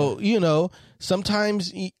 So, you know,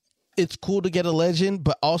 sometimes it's cool to get a legend,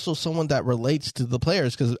 but also someone that relates to the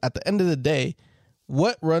players. Because at the end of the day,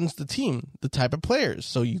 what runs the team? The type of players.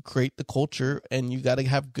 So you create the culture and you got to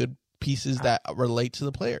have good pieces that relate to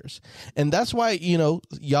the players. And that's why, you know,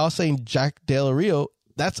 y'all saying Jack Del Rio,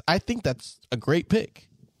 I think that's a great pick.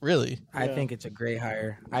 Really, I think it's a great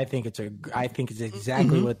hire. I think it's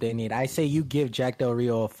exactly what they need. I say you give Jack Del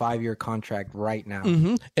Rio a 5-year contract right now,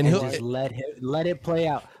 and he'll just let it play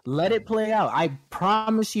out. Let it play out. I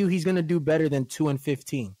promise you, he's gonna do better than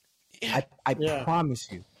 2-15. I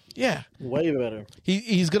promise you. Yeah, way better.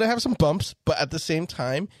 He's gonna have some bumps, but at the same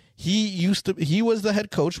time, he was the head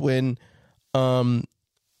coach when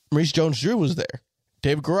Maurice Jones-Drew was there.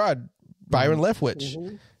 David Garrard, Byron Leftwich.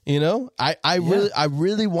 Mm-hmm. You know, I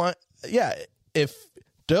really want, if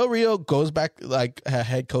Del Rio goes back like a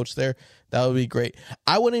head coach there, that would be great.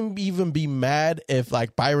 I wouldn't even be mad if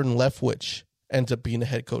like Byron Leftwich ends up being the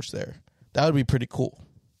head coach there. That would be pretty cool.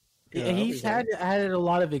 Yeah, he's had a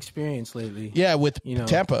lot of experience lately. Yeah, with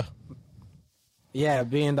Tampa. Yeah,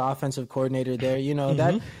 being the offensive coordinator there, you know,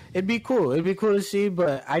 that it'd be cool. It'd be cool to see,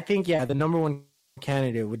 but I think the number one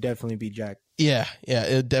candidate would definitely be Jack. Yeah,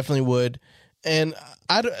 it definitely would. And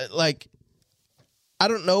I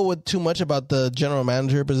don't know too much about the general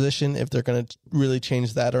manager position, if they're going to really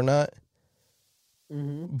change that or not.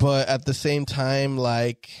 Mm-hmm. But at the same time,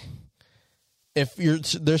 like, if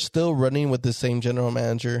they're still running with the same general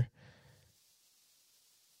manager,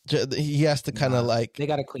 he has to kind of like, they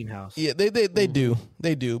got a clean house. Yeah, they do.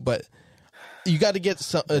 But you got to get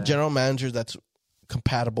a general manager that's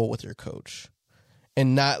compatible with your coach,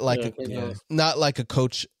 and not like a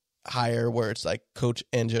coach hire where it's like coach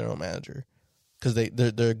and general manager, because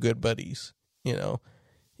they're good buddies. You know,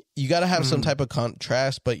 you got to have some type of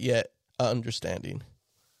contrast, but yet understanding.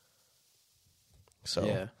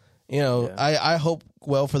 So, I hope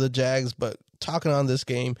well for the Jags, but talking on this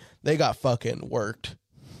game, they got fucking worked.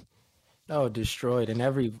 Oh, destroyed in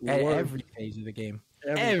every phase of the game.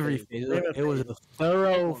 Every phase. It was a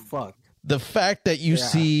thorough fuck. The fact that you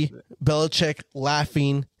see Belichick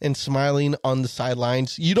laughing and smiling on the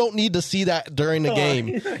sidelines, you don't need to see that during the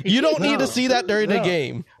game. You don't need to see that during the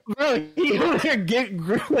game. Bro, he over there get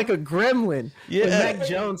like a gremlin. Yeah. With Mac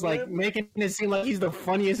Jones, like making it seem like he's the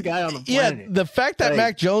funniest guy on the Yeah, planet. the fact that Like-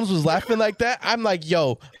 Mac Jones was laughing like that, I'm like,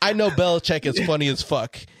 yo, I know Belichick is funny as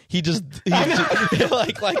fuck. He's just like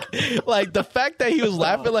the fact that he was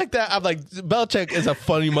laughing like that, I'm like, Belichick is a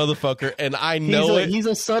funny motherfucker, and I know it. He's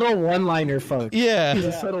a subtle one-liner fuck. Yeah. He's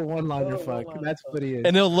a subtle one-liner fuck. That's what he is.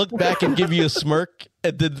 And he'll look back and give you a smirk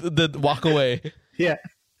and then walk away. Yeah.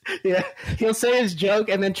 Yeah. He'll say his joke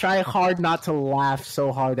and then try hard not to laugh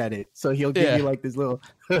so hard at it. So he'll give you like this little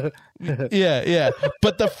Yeah.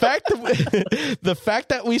 But the fact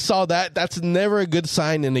that we saw that's never a good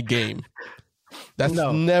sign in a game. That's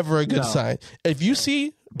never a good sign. If you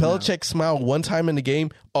see Belichick smile one time in the game,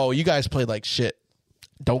 oh, you guys played like shit.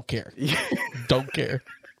 Don't care. Don't care.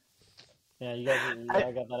 Yeah, you guys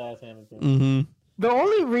got that ass handed to him. Mm-hmm. The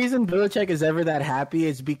only reason Belichick is ever that happy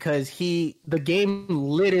is because the game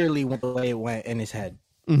literally went the way it went in his head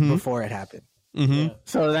before it happened. Mm-hmm. Yeah.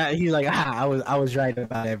 So that he's like, I was right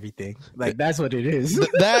about everything. Like that's what it is.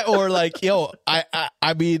 That or like, yo,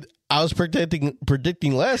 I mean, I was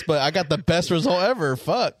predicting less, but I got the best result ever.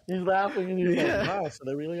 Fuck. He's laughing and he's like, wow, so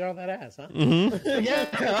they really are that ass, huh? Mm-hmm. Yeah.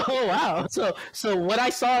 Oh wow. So what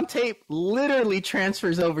I saw on tape literally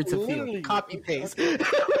transfers over to Literally. field. Copy paste.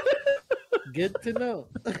 Good to know.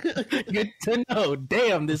 Good to know.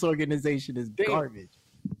 Damn, this organization is garbage.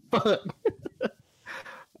 Fuck.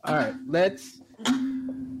 All right, let's.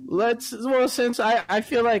 Well, since I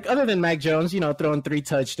feel like other than Mac Jones, throwing 3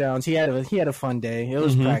 touchdowns, he had a fun day. It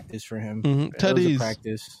was practice for him. It was a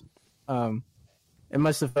practice. It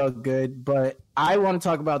must have felt good. But I want to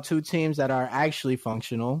talk about 2 teams that are actually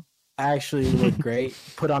functional, actually look great,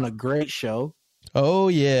 put on a great show. Oh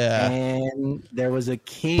yeah. And there was a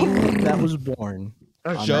king that was born.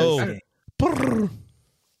 on Joe. that day.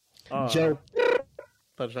 Joe.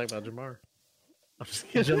 I was talking about Jamar. I'm just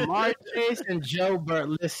kidding. Jamar Chase and Joe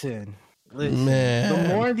Burrow. Listen. Man.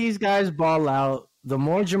 The more these guys ball out, the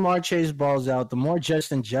more Jamar Chase balls out, the more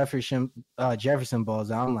Justin Jefferson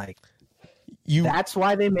balls out. I'm like, that's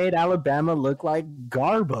why they made Alabama look like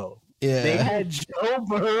Garbo. Yeah. They had Joe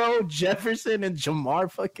Burrow, Jefferson, and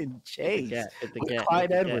Jamar fucking Chase. With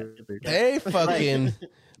Clyde Edwards. They fucking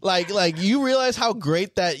like you realize how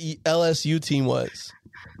great that LSU team was.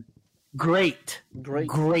 Great.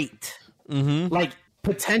 Mm-hmm. Like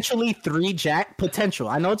potentially 3 potential.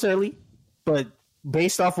 I know it's early, but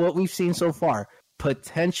based off what we've seen so far,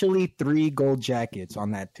 potentially 3 gold jackets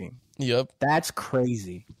on that team. Yep. That's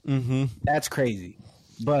crazy. Mm-hmm. That's crazy.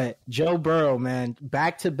 But Joe Burrow, man,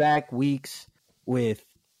 back-to-back weeks with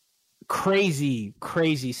crazy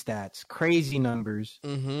stats, crazy numbers.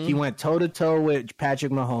 Mm-hmm. He went toe-to-toe with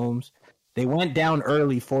Patrick Mahomes. They went down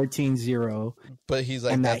early, 14-0. But he's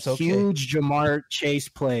like, and that's that okay. huge Jamar Chase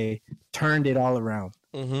play turned it all around.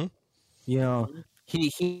 Mm-hmm.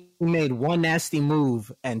 He made one nasty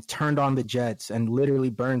move and turned on the Jets and literally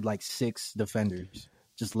burned like 6 defenders.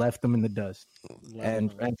 Just left them in the dust.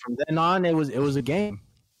 And from then on, it was a game.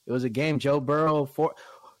 It was a game. Joe Burrow,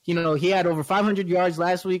 he had over 500 yards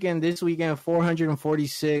last weekend. This weekend,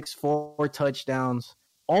 446, 4 touchdowns.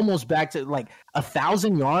 Almost back to like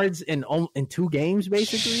 1,000 yards in 2 games,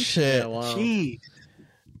 basically. Shit. Yeah, wow.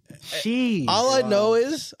 Jeez. All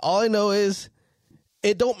I know is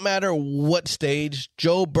it don't matter what stage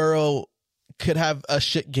Joe Burrow could have a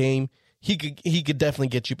shit game. He could definitely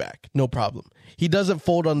get you back. No problem. He doesn't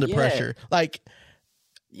fold under pressure. Like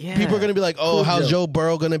people are gonna be like, "Oh, Cool how's Joe. Joe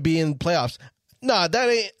Burrow gonna be in playoffs?" Nah, that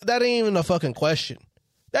ain't even a fucking question.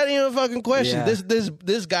 That ain't even a fucking question. Yeah.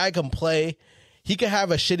 This guy can play. He could have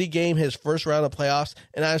a shitty game his first round of playoffs,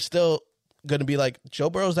 and I'm still gonna be like, Joe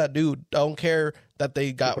Burrow's that dude. Don't care that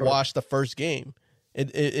they got washed the first game.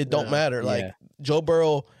 It don't matter. Like Joe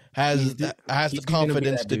Burrow has the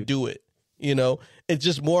confidence to do it. It's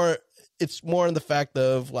just more. It's more in the fact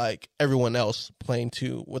of like everyone else playing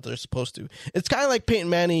to what they're supposed to. It's kind of like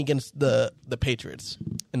Peyton Manning against the Patriots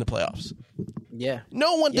in the playoffs. Yeah.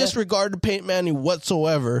 No one disregarded Peyton Manning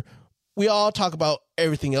whatsoever. We all talk about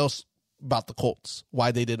everything else about the Colts,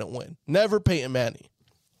 why they didn't win. Never Peyton Manning.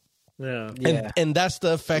 Yeah. And that's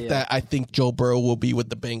the effect that I think Joe Burrow will be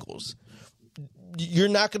with the Bengals. You're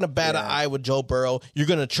not going to bat an eye with Joe Burrow. You're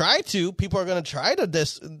going to try to. People are going to try to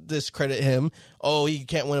discredit him. Oh, he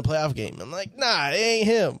can't win a playoff game. I'm like, nah, it ain't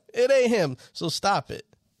him. It ain't him. So stop it.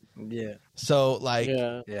 Yeah. So,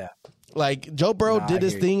 like Joe Burrow did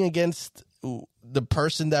his thing against the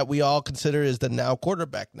person that we all consider is the now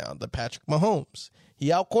quarterback now, the Patrick Mahomes.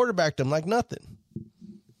 He out-quarterbacked him like nothing.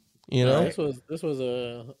 This was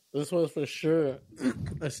for sure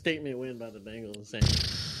a statement win by the Bengals. Saying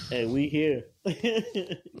Hey, we here.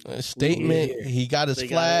 A statement. He got his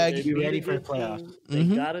flag. They Be ready beat a for good the playoffs. team.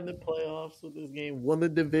 They got in the playoffs with this game. Won the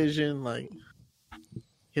division. Like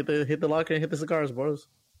hit the locker and hit the cigars, bros.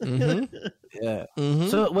 Yeah.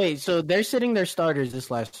 So they're sitting their starters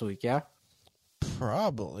this last week, yeah?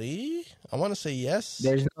 Probably. I want to say yes.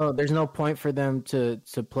 There's no point for them to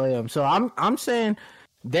play them. So I'm saying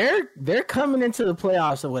they're coming into the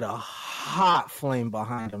playoffs with a hot flame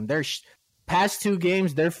behind them. Their past 2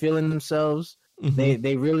 games, they're feeling themselves.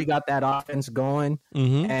 They really got that offense going,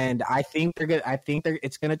 and I think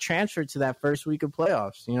it's gonna transfer to that first week of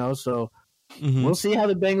playoffs. You know, so we'll see how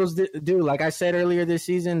the Bengals do. Like I said earlier this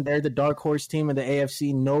season, they're the dark horse team of the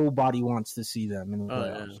AFC. Nobody wants to see them in the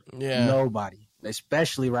playoffs. Yeah, nobody,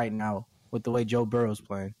 especially right now with the way Joe Burrow's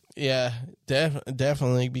playing. Yeah,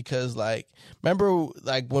 definitely, because remember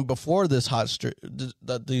when before this hot streak,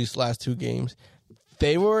 these last 2 games,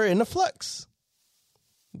 they were in a flux,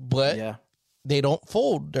 but they don't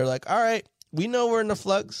fold. They're like, all right, we know we're in the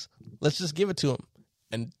flux. Let's just give it to them.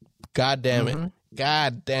 And God damn it.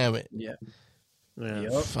 Yeah.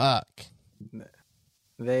 Yep. Fuck.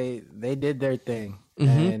 They did their thing.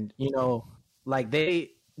 And,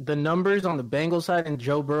 the numbers on the Bengals side and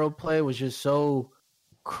Joe Burrow play was just so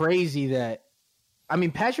crazy that, I mean,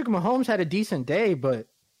 Patrick Mahomes had a decent day, but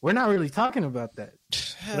we're not really talking about that.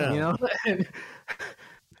 You know?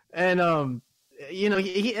 And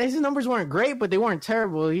his numbers weren't great, but they weren't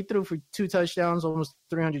terrible. He threw for 2 touchdowns, almost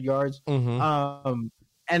 300 yards. And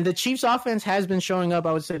the Chiefs' offense has been showing up.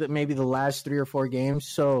 I would say that maybe the last 3 or 4 games.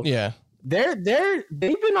 So yeah, they've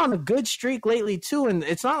been on a good streak lately too. And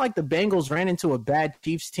it's not like the Bengals ran into a bad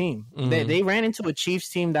Chiefs team. They ran into a Chiefs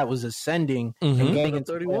team that was ascending and getting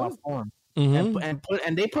into 31 form.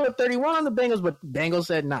 And they put up 31 on the Bengals, but Bengals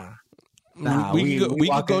said nah. We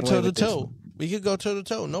could go toe to toe. We could go toe to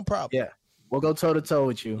toe, no problem. Yeah, we'll go toe to toe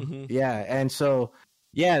with you. Yeah, and so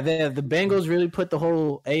the Bengals really put the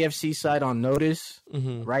whole AFC side on notice.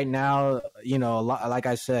 Right now, like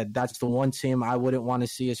I said, that's the one team I wouldn't want to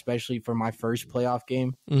see, especially for my first playoff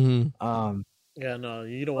game. Yeah, no,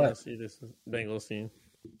 you don't want to see this Bengals team.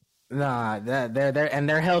 Nah,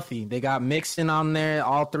 they're healthy. They got Mixon on there.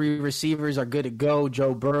 All 3 receivers are good to go.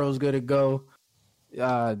 Joe Burrow's good to go.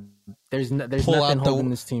 There's nothing holding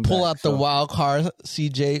this team back. Pull out the wild card,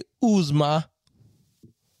 CJ Uzomah.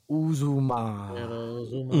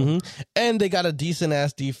 And they got a decent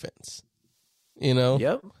ass defense. You know?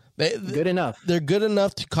 Yep. Good enough. They're good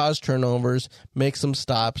enough to cause turnovers, make some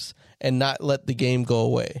stops, and not let the game go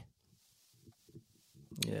away.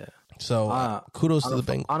 Yeah. So kudos to the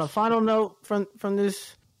Bengals. On a final note from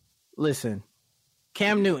this, listen.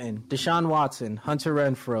 Cam Newton, Deshaun Watson, Hunter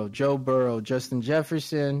Renfrow, Joe Burrow, Justin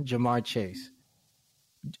Jefferson, Jamar Chase.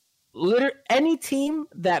 Any team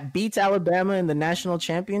that beats Alabama in the national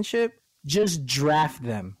championship, just draft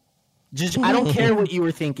them. I don't care what you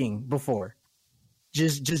were thinking before.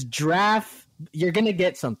 Just draft. You're gonna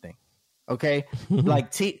get something, okay?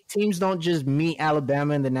 Teams don't just meet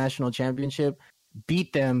Alabama in the national championship,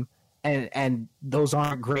 beat them, and those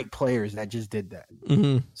aren't great players that just did that.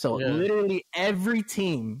 So literally every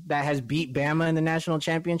team that has beat Bama in the national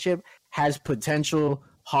championship has potential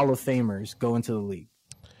Hall of Famers go into the league.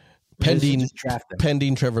 Pending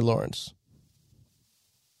Trevor Lawrence.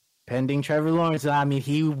 Pending Trevor Lawrence. I mean,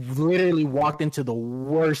 he literally walked into the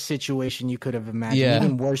worst situation you could have imagined.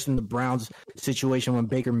 Even worse than the Browns situation when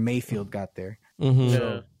Baker Mayfield got there.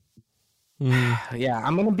 So,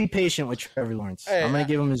 I'm going to be patient with Trevor Lawrence. I'm going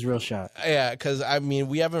to give him his real shot. Yeah, because, I mean,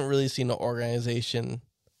 we haven't really seen an organization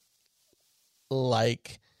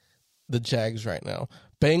like the Jags right now.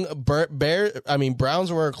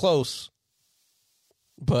 Browns were close.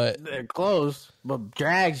 But they're close, but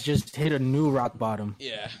Jags just hit a new rock bottom.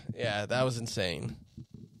 Yeah, that was insane.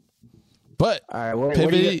 But all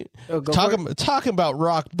right, talking about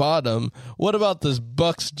rock bottom, what about this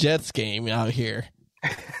Bucks Jets game out here?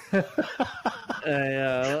 Let's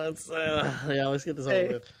get this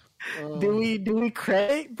over with. Do we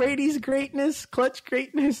credit Brady's greatness, clutch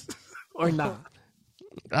greatness, or not?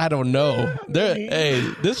 I don't know.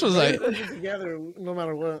 This was like together, no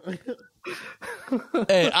matter what.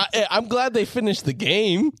 I'm glad they finished the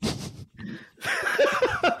game.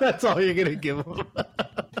 That's all you're gonna give them.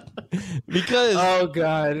 Because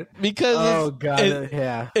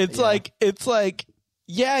it's like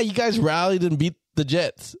you guys rallied and beat the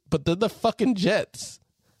Jets, but they're the fucking Jets.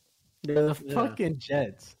 They're the fucking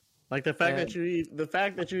Jets. Like the fact that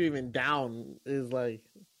you're even down is like.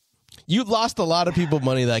 You lost a lot of people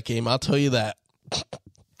money that game. I'll tell you that.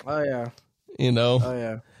 Oh yeah. You know. Oh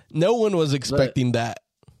yeah. No one was expecting that.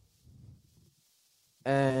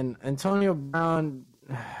 And Antonio Brown,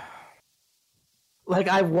 like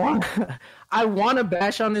I want to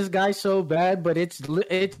bash on this guy so bad, but it's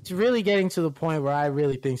really getting to the point where I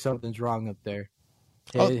really think something's wrong up there.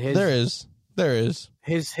 There is.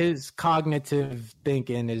 His cognitive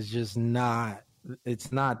thinking is just not.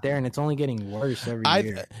 It's not there, and it's only getting worse every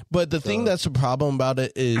year. But the thing that's a problem about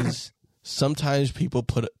it is sometimes people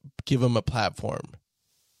give him a platform,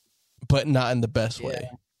 but not in the best way.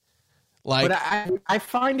 Like, but I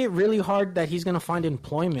find it really hard that he's going to find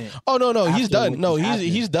employment. Oh no, he's done. No,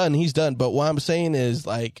 he's done. He's done. But what I'm saying is,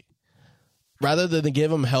 like, rather than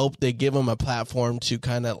give him help, they give him a platform to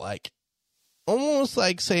kind of like, almost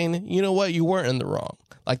like saying, you know what, you weren't in the wrong.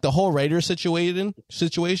 Like the whole Raiders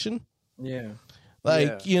situation. Yeah.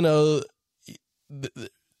 Like, you know,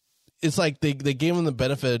 it's like they gave him the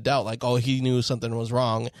benefit of doubt. Like, oh, he knew something was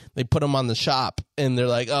wrong. They put him on the shop, and they're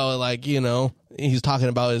like, oh, like, you know, he's talking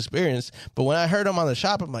about his experience. But when I heard him on the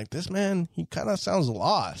shop, I'm like, this man, he kind of sounds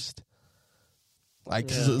lost.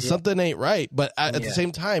 Like, something ain't right. But at the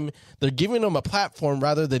same time, they're giving him a platform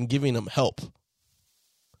rather than giving him help.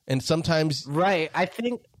 And sometimes... Right. I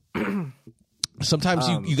think... Sometimes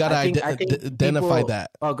you got to identify people, that.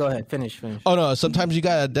 Oh, go ahead. Finish. Oh, no. Sometimes you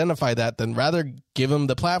got to identify that. Then rather give him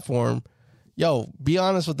the platform. Yo, be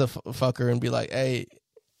honest with the fucker and be like, hey,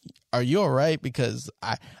 are you all right? Because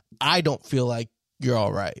I don't feel like you're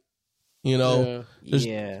all right. You know, there's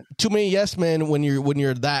too many yes men when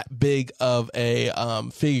you're that big of a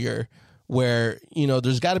figure where, you know,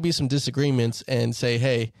 there's got to be some disagreements and say,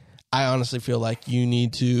 hey, I honestly feel like you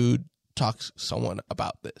need to talk to someone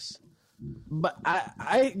about this. But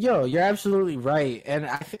you're absolutely right. And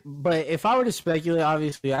but if I were to speculate,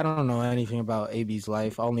 obviously I don't know anything about AB's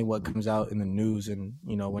life, only what comes out in the news and,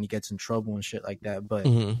 you know, when he gets in trouble and shit like that. But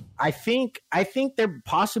I think there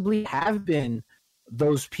possibly have been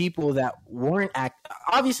those people that weren't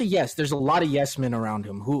obviously, yes, there's a lot of yes men around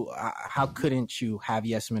him. How couldn't you have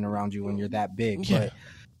yes men around you when you're that big? Yeah. But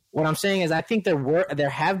what I'm saying is I think there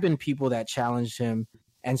have been people that challenged him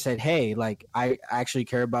and said, hey, like, I actually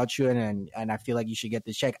care about you and I feel like you should get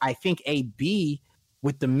this check. I think AB,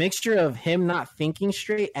 with the mixture of him not thinking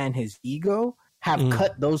straight and his ego, have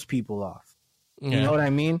cut those people off. You know what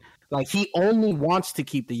I mean? Like, he only wants to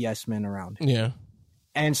keep the yes men around him. Yeah.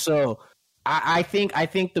 And so I think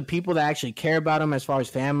the people that actually care about him as far as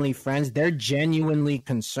family, friends, they're genuinely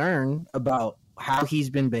concerned about how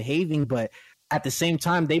he's been behaving. But at the same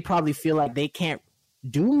time, they probably feel like they can't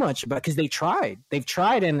do much about, because they've tried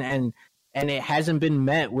and it hasn't been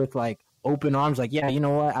met with like open arms, like, yeah, you know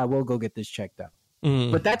what, I will go get this checked out.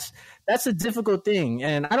 But that's a difficult thing,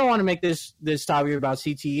 and I don't want to make this topic about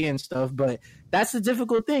CTE and stuff, but that's the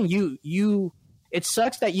difficult thing. It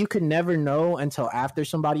sucks that you could never know until after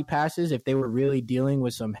somebody passes if they were really dealing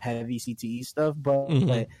with some heavy CTE stuff, but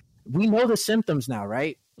we know the symptoms now,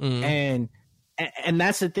 right? And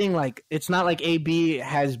that's the thing, like, it's not like AB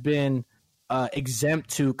has been exempt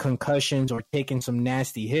to concussions or taking some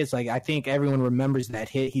nasty hits. Like, I think everyone remembers that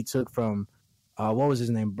hit he took from what was his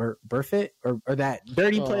name, Burfitt, or that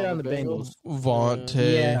dirty player on the Bengals,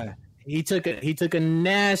 Vontae. Yeah, he took a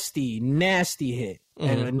nasty hit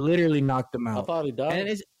and literally knocked him out. I thought he died. And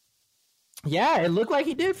it looked like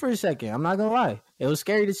he did for a second. I'm not gonna lie, it was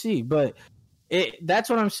scary to see, but that's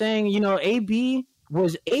what I'm saying. You know, AB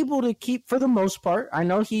was able to keep, for the most part. I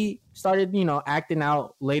know he started, you know, acting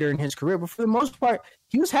out later in his career, but for the most part,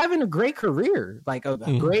 he was having a great career, like a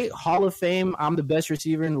great Hall of Fame, I'm the best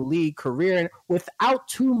receiver in the league career, without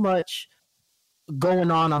too much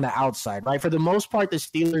going on the outside, right? For the most part, the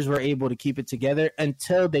Steelers were able to keep it together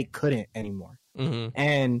until they couldn't anymore.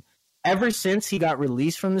 And ever since he got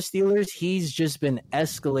released from the Steelers, he's just been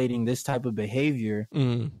escalating this type of behavior,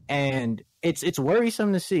 and it's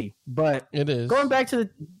worrisome to see. But it is. Going back to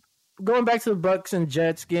the Bucks and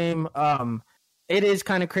Jets game, it is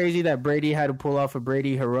kind of crazy that Brady had to pull off a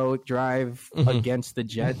Brady heroic drive against the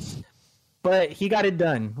Jets, but he got it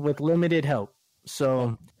done with limited help.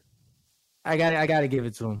 So I got to give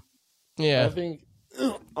it to him. Yeah,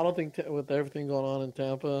 I don't think with everything going on in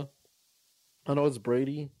Tampa, I know it's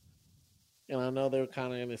Brady, and I know they're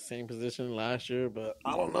kind of in the same position last year, but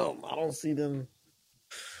I don't know. I don't see them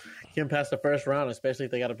getting past the first round, especially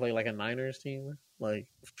if they got to play like a Niners team. Like,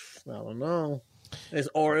 I don't know.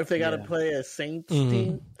 Or if they got to play a Saints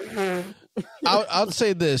team. I'll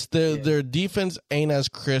say this. Their defense ain't as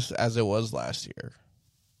crisp as it was last year.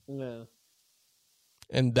 Yeah.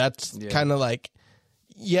 And that's kind of like,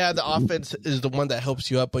 the offense is the one that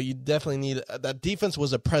helps you up, but you definitely need that defense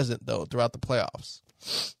was a present though throughout the playoffs.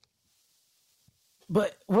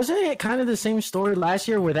 But wasn't it kind of the same story last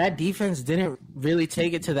year where that defense didn't really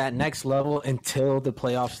take it to that next level until the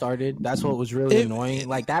playoffs started? That's what was really annoying.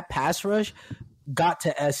 Like that pass rush got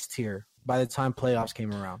to S tier by the time playoffs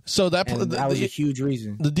came around. So that was a huge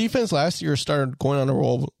reason. The defense last year started going on a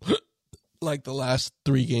roll like the last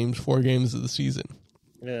 4 games of the season.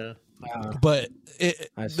 Yeah. But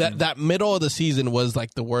that middle of the season was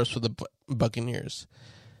like the worst for the Buccaneers.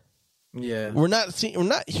 Yeah. We're not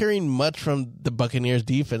hearing much from the Buccaneers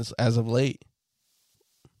defense as of late.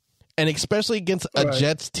 And especially against a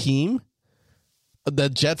Jets team, the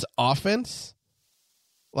Jets offense,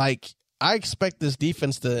 like I expect this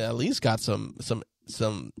defense to at least got some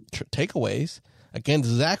takeaways against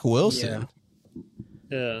Zach Wilson.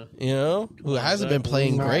 Yeah. You know, who hasn't been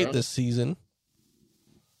playing great this season.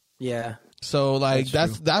 Yeah. So like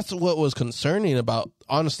that's what was concerning about,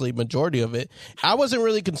 honestly, majority of it. I wasn't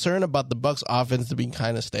really concerned about the Bucs offense to being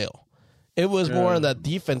kind of stale. It was more that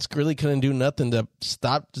defense really couldn't do nothing to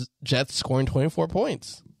stop Jets scoring 24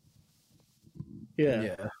 points.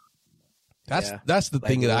 Yeah. That's the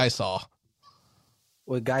thing that I saw.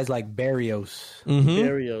 With guys like Barrios.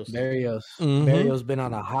 Barrios. Barrios been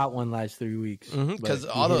on a hot one last 3 weeks. Because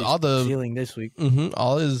all the ceiling this week.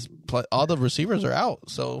 All the receivers are out,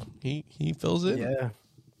 so he fills it. Yeah,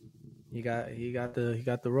 he got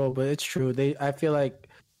the role, but it's true. I feel like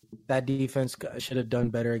that defense should have done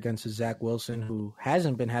better against Zach Wilson, who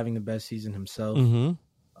hasn't been having the best season himself.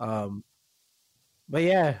 But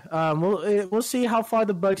yeah, we'll see how far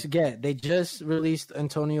the Bucs get. They just released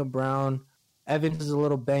Antonio Brown. Evans is a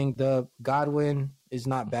little banged up. Godwin is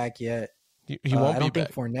not back yet. He won't I don't be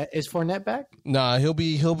think back. Fournette back? Nah, he'll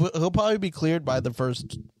probably be cleared by the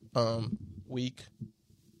first week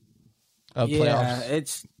of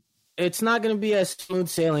playoffs. It's not going to be as smooth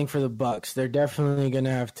sailing for the Bucs. They're definitely going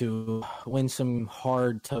to have to win some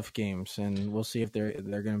hard, tough games, and we'll see if they're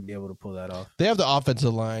going to be able to pull that off. They have the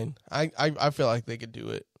offensive line. I feel like they could do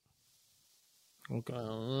it.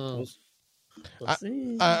 Okay.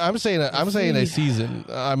 I'm saying a season.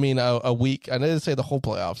 I mean a week. I didn't say the whole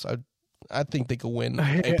playoffs. I think they could win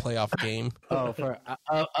a playoff game. Oh, for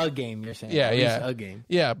a game, you're saying? Yeah, At yeah, least a game.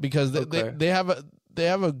 Yeah, because they have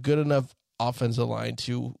a good enough offensive line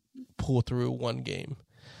to pull through one game.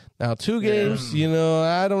 Now 2 games,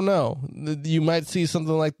 I don't know. You might see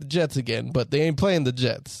something like the Jets again, but they ain't playing the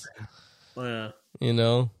Jets. Yeah.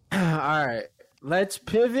 All right. Let's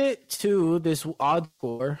pivot to this odd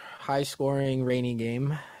score, high-scoring, rainy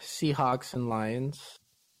game, Seahawks and Lions.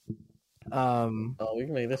 We can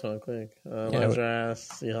make this one quick. Lions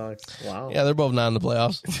Seahawks. Wow. Yeah, they're both not in the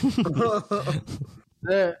playoffs.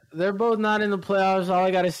 They're both not in the playoffs. All I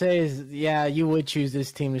gotta say is, yeah, you would choose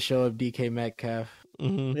this team to show up DK Metcalf.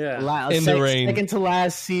 Yeah, in the rain, second to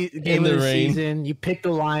last game of the season. You picked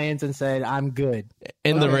the Lions and said, "I'm good."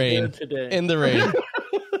 In the rain. In the rain.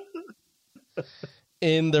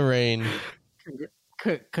 In the rain.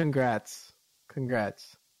 Congrats.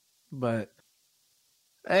 But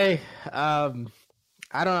hey, I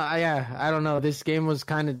don't know. This game was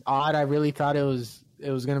kind of odd. I really thought it was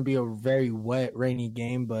going to be a very wet, rainy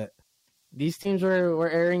game, but these teams were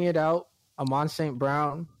airing it out. Amon St.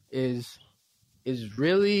 Brown is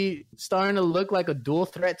really starting to look like a dual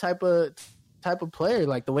threat type of player.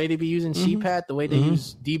 Like the way they be using CPAT, the way they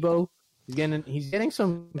use Debo. He's getting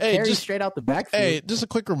some carries straight out the backfield. Hey, just a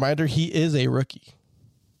quick reminder: he is a rookie.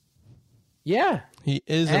 Yeah, he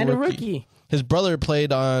is a rookie. rookie. His brother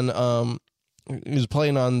played on. He was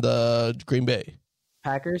playing on the Green Bay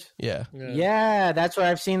Packers. Yeah, that's where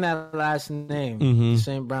I've seen that last name,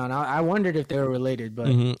 St. Brown. I wondered if they were related, but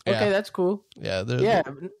okay, that's cool. Yeah,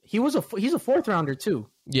 he's a 4th rounder too.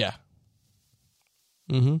 Yeah.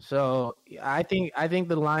 So I think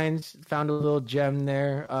the Lions found a little gem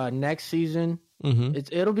there. Next season,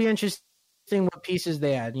 it'll be interesting what pieces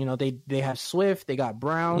they add. They have Swift, they got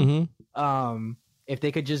Brown. If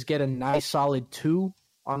they could just get a nice solid 2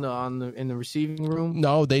 in the receiving room.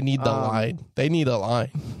 No, they need the line. They need a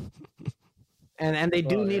line. and they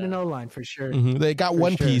do need an O line for sure. They got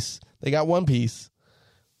one piece. They got one piece.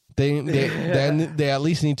 They at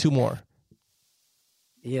least need 2 more.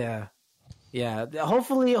 Yeah. Yeah,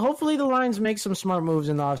 hopefully the Lions make some smart moves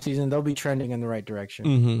in the offseason. They'll be trending in the right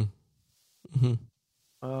direction.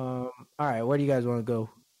 All right, where do you guys want to go?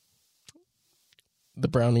 The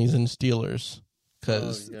Brownies and Steelers,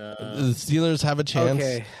 because the Steelers have a chance.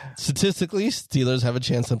 Okay. Statistically, Steelers have a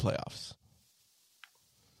chance in playoffs.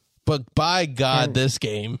 But by God, this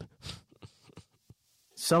game.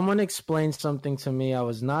 Someone explained something to me. I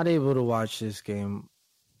was not able to watch this game.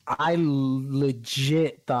 I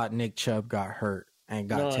legit thought Nick Chubb got hurt and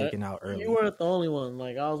got taken out early. You weren't the only one.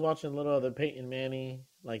 Like, I was watching little other Peyton Manning,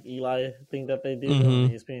 like Eli thing that they do Mm-hmm. on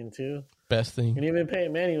ESPN too. Best thing. And even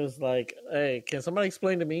Peyton Manning was like, "Hey, can somebody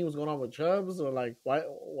explain to me what's going on with Chubbs, or like why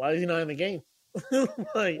is he not in the game?"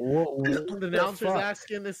 Like the announcer's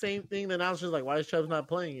asking the same thing. The announcer's like, "Why is Chubbs not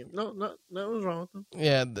playing it?" No, what was wrong with him?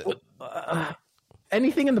 Yeah.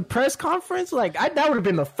 Anything in the press conference? Like, that would have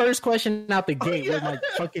been the first question out the gate with my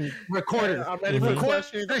fucking recorder. Yeah, I'm ready for the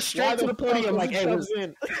question. Straight to the podium, like, hey, Chubbs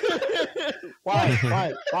in?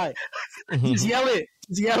 why? Just yell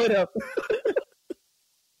it up.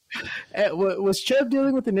 Was Chubb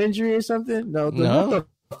dealing with an injury or something? No.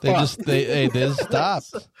 They just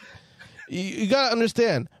stopped. You got to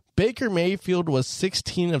understand, Baker Mayfield was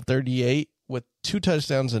 16 of 38 with 2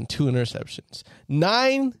 touchdowns and 2 interceptions.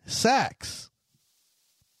 9 sacks.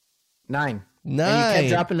 9. And you 9. kept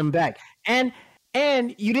dropping them back. And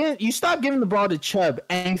you stopped giving the ball to Chubb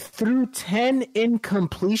and threw 10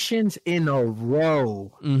 incompletions in a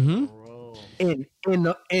row. Mm-hmm.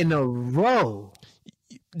 In a row.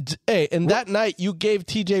 Hey, and that night you gave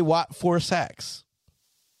TJ Watt 4 sacks.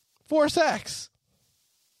 4 sacks.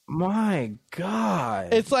 My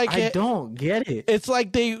God. It's like I don't get it. It's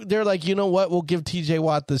like they're like, you know what? We'll give TJ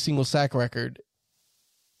Watt the single sack record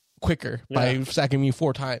quicker by sacking me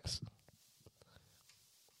 4 times.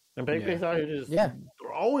 And Baker's out here just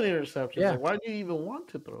throwing interceptions. Yeah. Like, why do you even want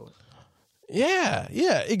to throw it? Yeah,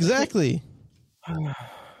 exactly.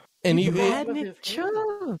 And you had Nick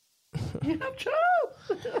Chubb. You have Chubb.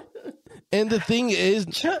 And the thing is,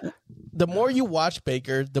 the more you watch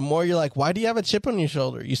Baker, the more you're like, why do you have a chip on your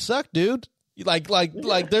shoulder? You suck, dude. Like,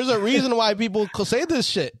 there's a reason why people say this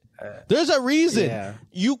shit. There's a reason. Yeah.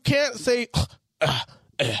 You can't say,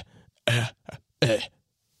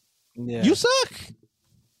 you suck.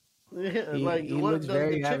 Yeah, He what looks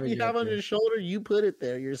very the chip you have on your shoulder, you put it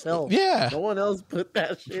there yourself. Yeah. No one else put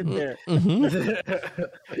that shit there. Mm-hmm.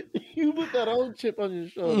 You put that own chip on your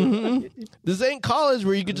shoulder. Mm-hmm. This ain't college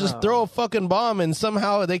where you could just throw a fucking bomb and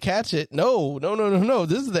somehow they catch it. No.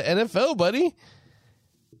 This is the NFL, buddy.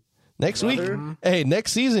 Next week,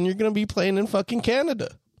 next season, you're going to be playing in fucking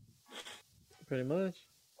Canada. Pretty much.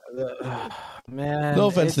 Man, No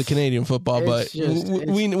offense to Canadian football, but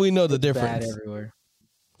we know the difference. Bad everywhere.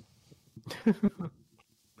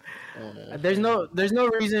 There's no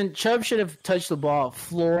reason Chubb should have touched the ball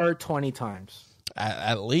floor 20 times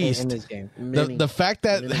at least in this game. The fact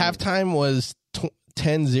that halftime was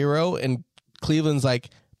 10-0 and Cleveland's like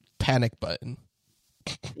panic button.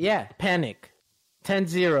 Yeah, panic.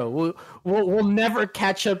 10-0. We'll never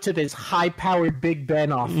catch up to this high-powered Big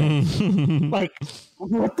Ben offense. Like,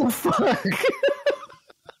 what the fuck?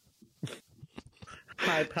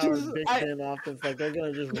 High-powered Big Ben offense. Like, they're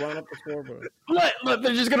going to just run up the scoreboard. Look,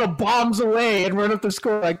 they're just going to bombs away and run up the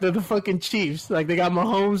score like they're the fucking Chiefs. Like, they got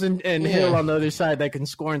Mahomes and Hill on the other side that can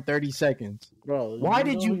score in 30 seconds. Bro, why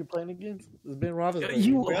did know you... who you're playing against? It's Ben Roethlisberger.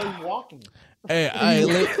 You barely walking.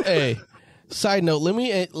 Hey, side note, let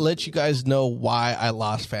me let you guys know why I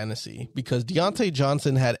lost fantasy. Because Deontay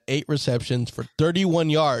Johnson had 8 receptions for 31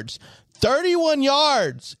 yards. 31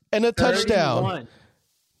 yards and a touchdown.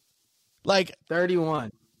 Like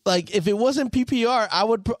 31. Like if it wasn't PPR, I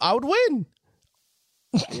would win.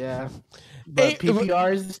 Yeah. But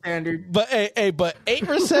PPR is the standard. But 8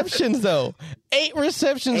 receptions though. 8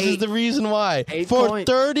 receptions is the reason why. 8 for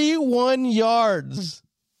points. 31 yards.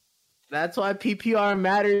 That's why PPR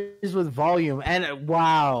matters with volume. And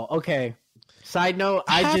wow, okay. Side note,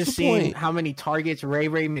 I just seen how many targets Ray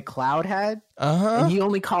McLeod had. And he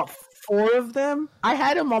only caught 4 of them. I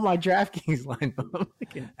had him on my DraftKings lineup. I'm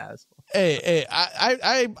like an asshole. Hey,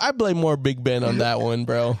 I blame more Big Ben on that one,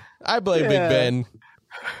 bro. I blame Big Ben.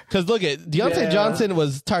 Because look at Deontay Johnson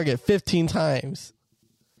was targeted 15 times.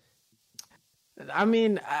 I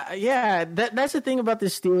mean, that's the thing about the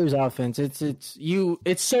Steelers offense.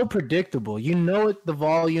 It's so predictable. You know what the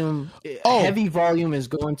volume, heavy volume is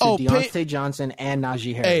going to Deontay Johnson and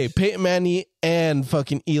Najee Harris. Hey, Peyton Manning and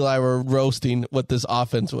fucking Eli were roasting what this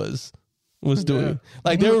offense was doing.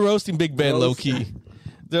 Like they were roasting Big Ben low key.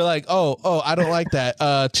 They're like, oh, I don't like that.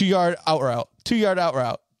 2-yard out route. 2-yard out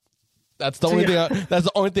route. That's the only thing. That's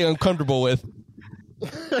the only thing I'm comfortable with.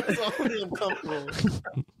 That's the only thing I'm comfortable with.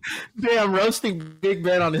 Damn, roasting Big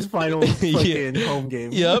Ben on his final fucking home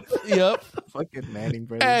game. Yep. Fucking Manning,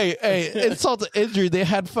 bro. Hey, insult to injury. They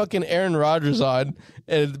had fucking Aaron Rodgers on,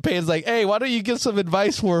 and Payne's like, hey, why don't you give some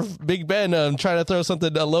advice for Big Ben trying to throw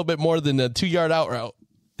something a little bit more than a 2-yard out route?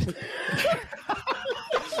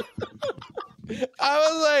 I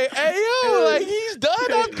was like, hey, yo, like he's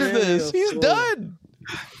done after this. He's done.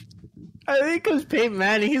 I think because Peyton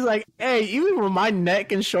Manning, he's like, Hey, even when my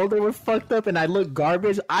neck and shoulder were fucked up and I looked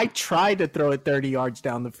garbage, I tried to throw it 30 yards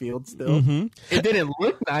down the field still. It didn't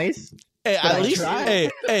look nice. Hey, But at I least,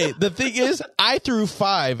 tried. hey, the thing is, I threw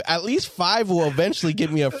 5. At least 5 will eventually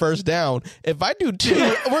get me a first down. If I do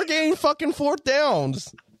 2, we're getting fucking 4th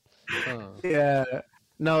downs. Yeah.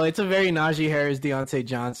 No, it's a very Najee Harris, Deontay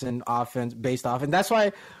Johnson based offense. That's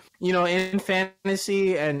why, in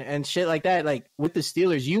fantasy and shit like that, like with the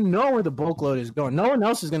Steelers, where the bulk load is going. No one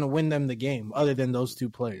else is going to win them the game other than those two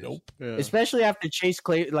players. Nope. Yeah. Especially after Chase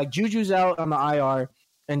Clay, like Juju's out on the IR,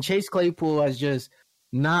 and Chase Claypool has just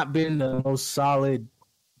not been the most solid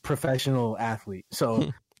professional athlete.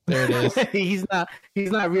 So There it is. he's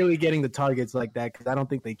not really getting the targets like that because I don't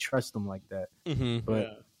think they trust him like that.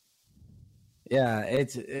 But yeah,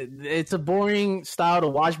 it's a boring style to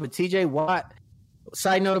watch. But TJ Watt,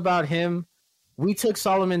 side note about him, we took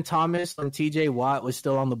Solomon Thomas when TJ Watt was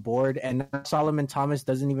still on the board, and now Solomon Thomas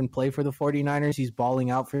doesn't even play for the 49ers. He's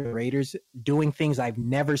balling out for the Raiders, doing things I've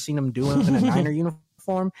never seen him do in a Niner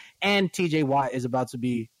uniform. And TJ Watt is about to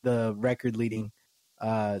be the record-leading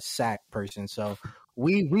sack person. So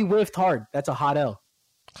we whiffed hard. That's a hot L.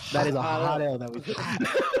 That is a hot L that we took.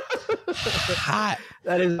 Hot.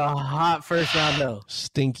 That is a hot first round L.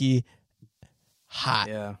 Stinky. Hot.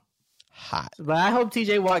 Yeah. Hot. But I hope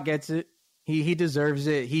TJ Watt gets it. He deserves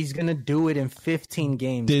it. He's gonna do it in 15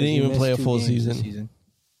 games. Didn't 'cause he even missed play a 2 full games this season.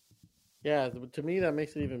 Yeah, to me that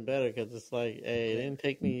makes it even better because it's like, hey, it didn't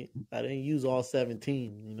take me. I didn't use all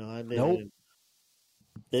 17. I did Nope.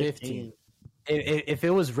 15. If it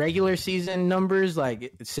was regular season numbers,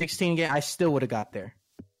 like 16 games, I still would have got there.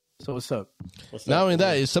 So what's up? Not only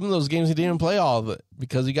that, some of those games he didn't even play all of it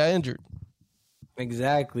because he got injured.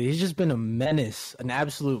 Exactly. He's just been a menace, an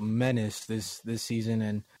absolute menace this season,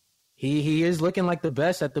 and he is looking like the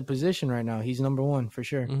best at the position right now. He's number 1 for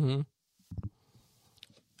sure.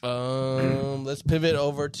 Let's pivot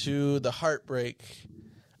over to the heartbreak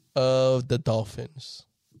of the Dolphins.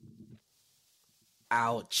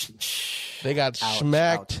 Ouch. They got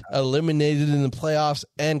smacked, eliminated in the playoffs,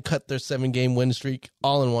 and cut their 7-game win streak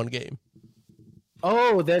all in one game.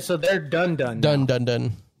 Oh, they're done. Done.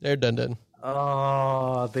 They're done.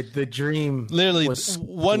 Oh, the dream. Literally, was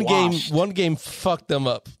one squashed. game fucked them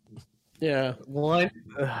up. Yeah.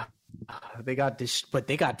 They got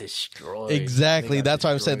destroyed. Exactly. That's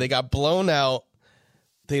why I'm saying they got blown out.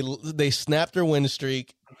 They snapped their win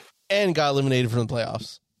streak and got eliminated from the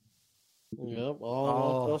playoffs. Yep.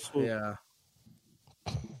 All yeah.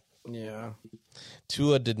 Yeah.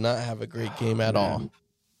 Tua did not have a great game at all.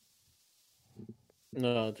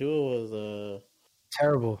 No, Tua was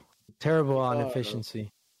Terrible on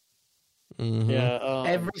efficiency.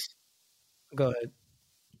 yeah. Go ahead.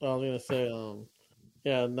 I was gonna say,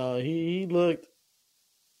 yeah, no, he looked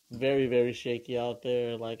very, very shaky out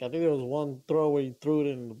there. Like I think there was one throw where he threw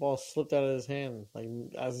it and the ball slipped out of his hand, like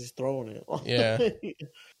as he's throwing it. Yeah.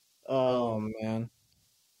 Oh man.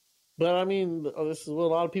 But I mean, this is what a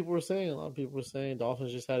lot of people were saying. A lot of people were saying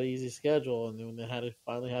Dolphins just had an easy schedule, and then they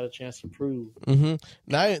finally had a chance to prove.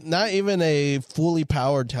 Not even a fully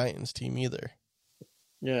powered Titans team either.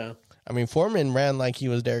 Yeah. I mean, Foreman ran like he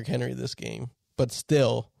was Derrick Henry this game, but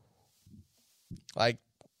still, like,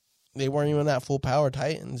 they weren't even that full power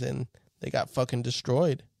Titans, and they got fucking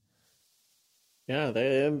destroyed. Yeah,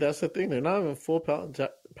 and that's the thing. They're not even full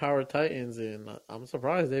power Titans, and I'm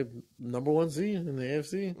surprised they're number 1 seed in the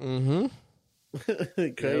AFC.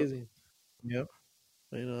 Crazy. Yep.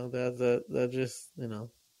 That just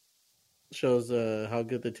shows how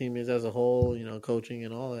good the team is as a whole. Coaching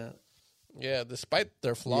and all that. Yeah, despite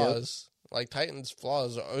their flaws, like Titans'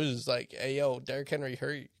 flaws are always like, "Hey, yo, Derrick Henry,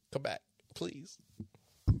 hurry, come back, please."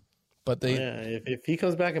 But if he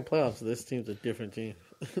comes back in playoffs, this team's a different team.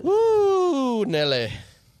 Woo, Nelly.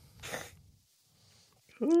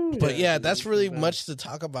 But yeah, that's really much to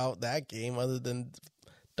talk about that game other than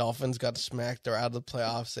Dolphins got smacked, they're out of the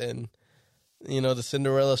playoffs, and the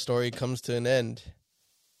Cinderella story comes to an end.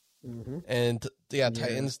 And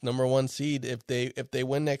Titans number 1 seed. If they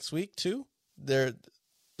win next week too, they're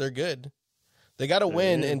good. They got to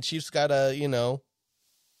win, and Chiefs got to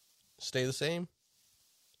stay the same.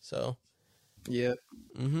 So, yeah.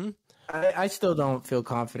 I still don't feel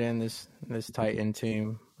confident in this Titan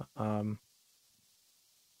team. I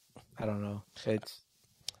don't know. It's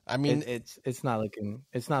not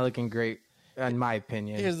looking great in my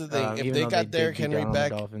opinion. Here's the thing: if they got Derrick Henry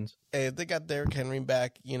back,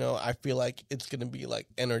 I feel like it's gonna be like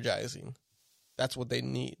energizing. That's what they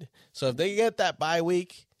need. So if they get that bye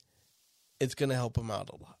week, it's gonna help them out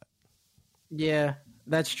a lot. Yeah,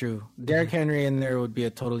 that's true. Derrick Henry in there would be a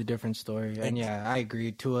totally different story. And yeah, I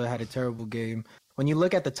agree. Tua had a terrible game. when you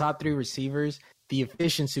look at the top 3 receivers, the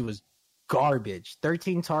efficiency was garbage.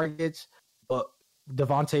 13 targets, but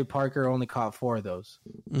Devontae Parker only caught 4 of those.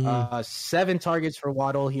 7 targets for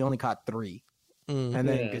Waddle, he only caught 3. And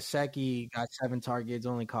then Gesicki got 7 targets,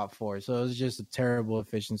 only caught 4. So it was just a terrible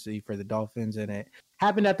efficiency for the Dolphins, and it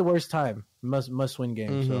happened at the worst time. Must win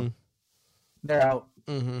game. So they're out.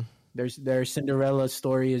 Their Cinderella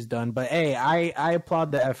story is done. But hey, I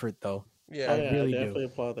applaud the effort though. Yeah, I really definitely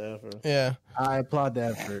applaud the effort. Yeah, I applaud the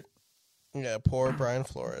effort. Yeah, poor Brian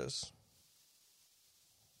Flores.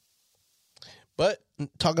 But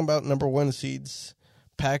talking about number 1 seeds,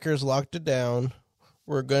 Packers locked it down.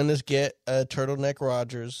 We're gonna get a turtleneck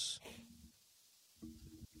Rodgers,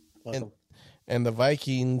 and the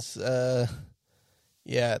Vikings. Yeah,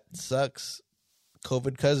 it sucks.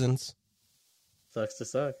 COVID Cousins. Sucks to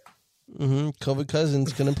suck. COVID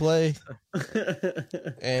Cousins gonna play,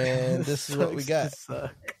 and this is what we got.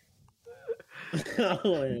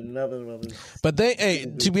 But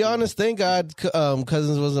to be honest, thank God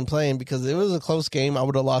Cousins wasn't playing, because it was a close game. I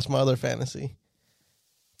would have lost my other fantasy,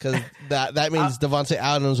 because that means Devontae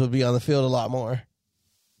Adams would be on the field a lot more.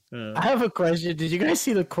 I have a question. Did you guys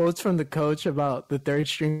see the quotes from the coach about the 3rd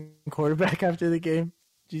string quarterback after the game?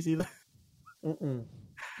 Did you see that?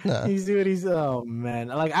 No. Oh man,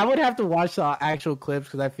 like I would have to watch the actual clips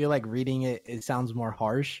because I feel like reading it sounds more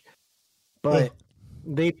harsh. But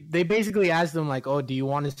they basically asked him like, "Oh, do you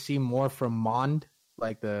want to see more from Mond,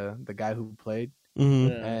 like the guy who played?"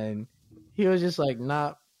 And he was just like,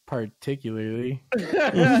 "Not particularly."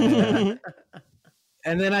 And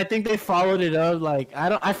then I think they followed it up like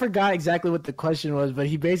I forgot exactly what the question was, but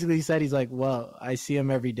he basically said he's like, "Well, I see him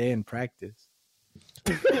every day in practice."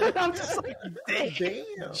 I'm just like,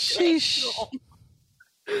 damn. Sheesh.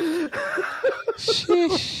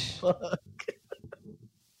 Sheesh. Fuck.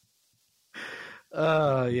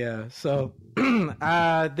 Yeah. So,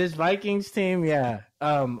 this Vikings team, yeah.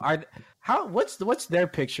 What's their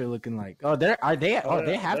picture looking like? Oh, they have to be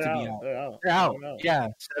out. They're out. Yeah,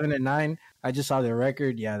 7-9. I just saw their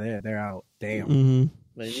record. Yeah, they're out. Damn.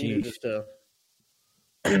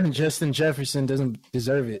 Justin Jefferson doesn't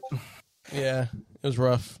deserve it. Yeah, it was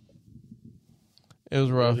rough. Very,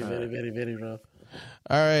 very, very rough.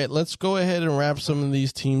 All right, let's go ahead and wrap some of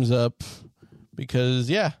these teams up, because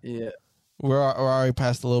we're already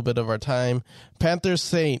past a little bit of our time. Panthers,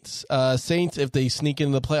 Saints. Saints, if they sneak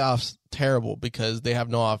into the playoffs, terrible, because they have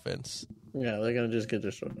no offense. Yeah, they're gonna just get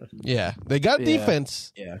destroyed. Yeah, they got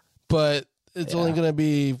defense. Yeah, but it's only gonna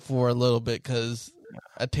be for a little bit, because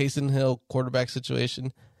a Taysom Hill quarterback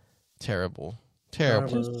situation, terrible.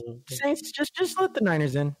 Saints, just let the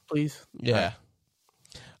Niners in, please. Yeah.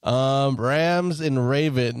 Rams and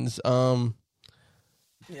Ravens. Hey.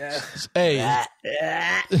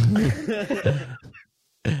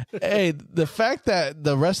 Hey, the fact that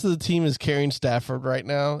the rest of the team is carrying Stafford right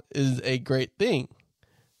now is a great thing.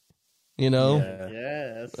 You know?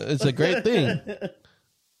 Yes. It's a great thing.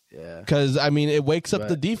 Yeah. Because, I mean, it wakes up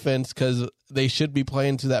the defense, because they should be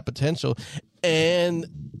playing to that potential. And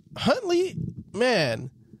Huntley,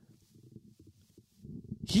 man,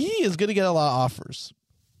 he is going to get a lot of offers.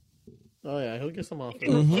 Oh, yeah, he'll get some offers.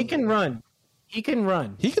 He can run. He can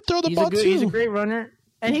throw the ball, too. He's a great runner.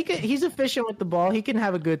 And he's efficient with the ball. He can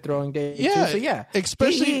have a good throwing day, too. So, yeah,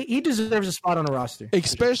 especially, he deserves a spot on the roster.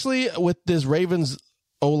 Especially with this Ravens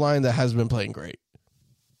O-line that has been playing great.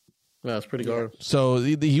 Yeah, it's pretty good. So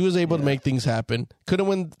he was able to make things happen. Couldn't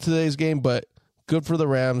win today's game, but good for the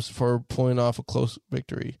Rams for pulling off a close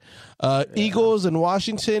victory. Eagles and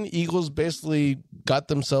Washington. Eagles basically got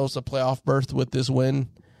themselves a playoff berth with this win.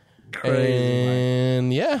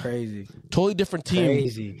 And crazy. Totally different team.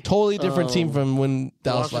 Crazy. Totally different team from when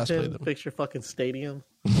Dallas last played them. Fix your fucking stadium.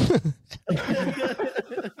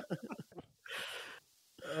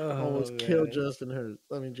 Almost killed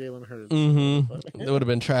Jalen Hurts. It would have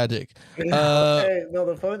been tragic. Hey, no,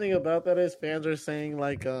 the funny thing about that is fans are saying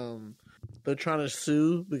like they're trying to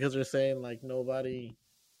sue because they're saying like nobody,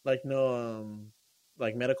 like no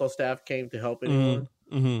like medical staff came to help anyone.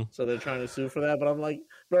 So they're trying to sue for that. But I'm like,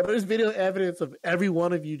 bro, there's video evidence of every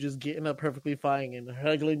one of you just getting up perfectly fine and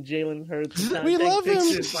hugging Jalen Hurts. We love him.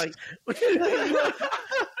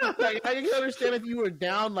 Like, I can understand if you were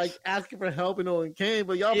down, like asking for help and no one came,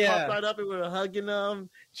 but y'all popped right up and were hugging them,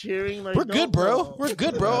 cheering. Like, we're good, bro. We're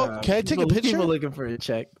good, bro. Can I take a picture? People looking for a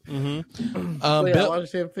check. I want to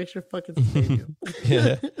say fix your fucking stadium.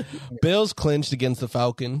 Bills clinched against the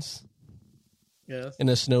Falcons. Yes. In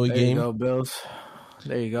a snowy game. There you go, Bills.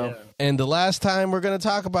 There you go. Yeah. And the last time we're going to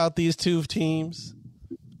talk about these two teams,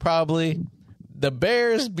 probably, the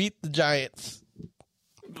Bears beat the Giants.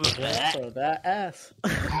 For that ass.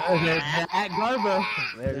 that Garbo.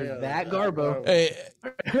 There's that Garbo. Hey,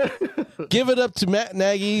 give it up to Matt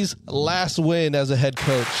Nagy's last win as a head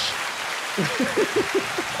coach.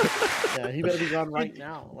 Yeah, he better be gone right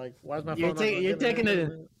now. Like, why is my phone? You're taking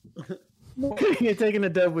you're taking a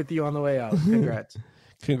dub with you on the way out.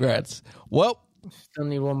 Congrats. Well, still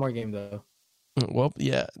need one more game though. Well,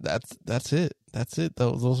 yeah, that's it. That's it.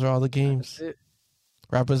 Those are all the games. That's it.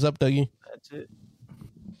 Wrap us up, Dougie. That's it.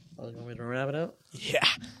 Oh, you want me to wrap it up? Yeah.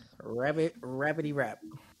 Rabbity rap.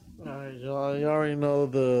 All right, y'all. You already know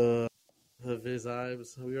the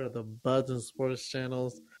Vibes. We are the Buds and Sports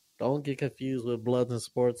channels. Don't get confused with Bloods and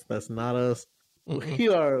Sports. That's not us. Mm-hmm. We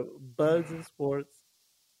are Buds and Sports.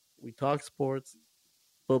 We talk sports,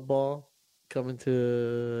 football coming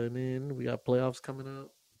to an end. We got playoffs coming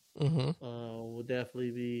up. Mm-hmm. We'll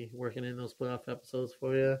definitely be working in those playoff episodes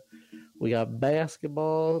for you. We got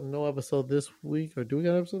basketball. No episode this week, or do we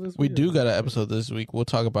got an episode this week? We do got an episode this week. We'll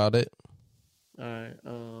talk about it. All right.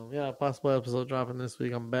 Yeah, possible episode dropping this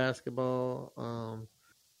week on basketball.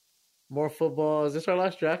 More football. Is this our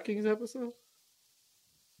last DraftKings episode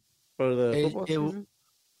for the football season?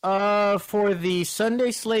 For the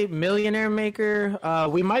Sunday slate Millionaire Maker,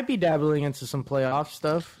 we might be dabbling into some playoff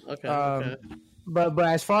stuff. Okay. But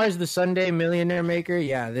as far as the Sunday Millionaire Maker,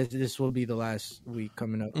 yeah, this will be the last week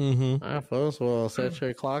coming up. Mm-hmm. All right, folks. Well, set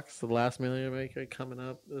your clocks. The last Millionaire Maker coming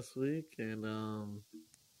up this week, and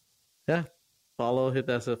yeah, hit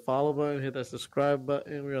that follow button, hit that subscribe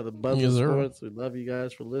button. We are the Buds of Sports. We love you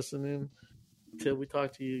guys for listening. Until we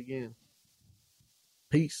talk to you again.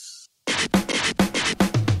 Peace.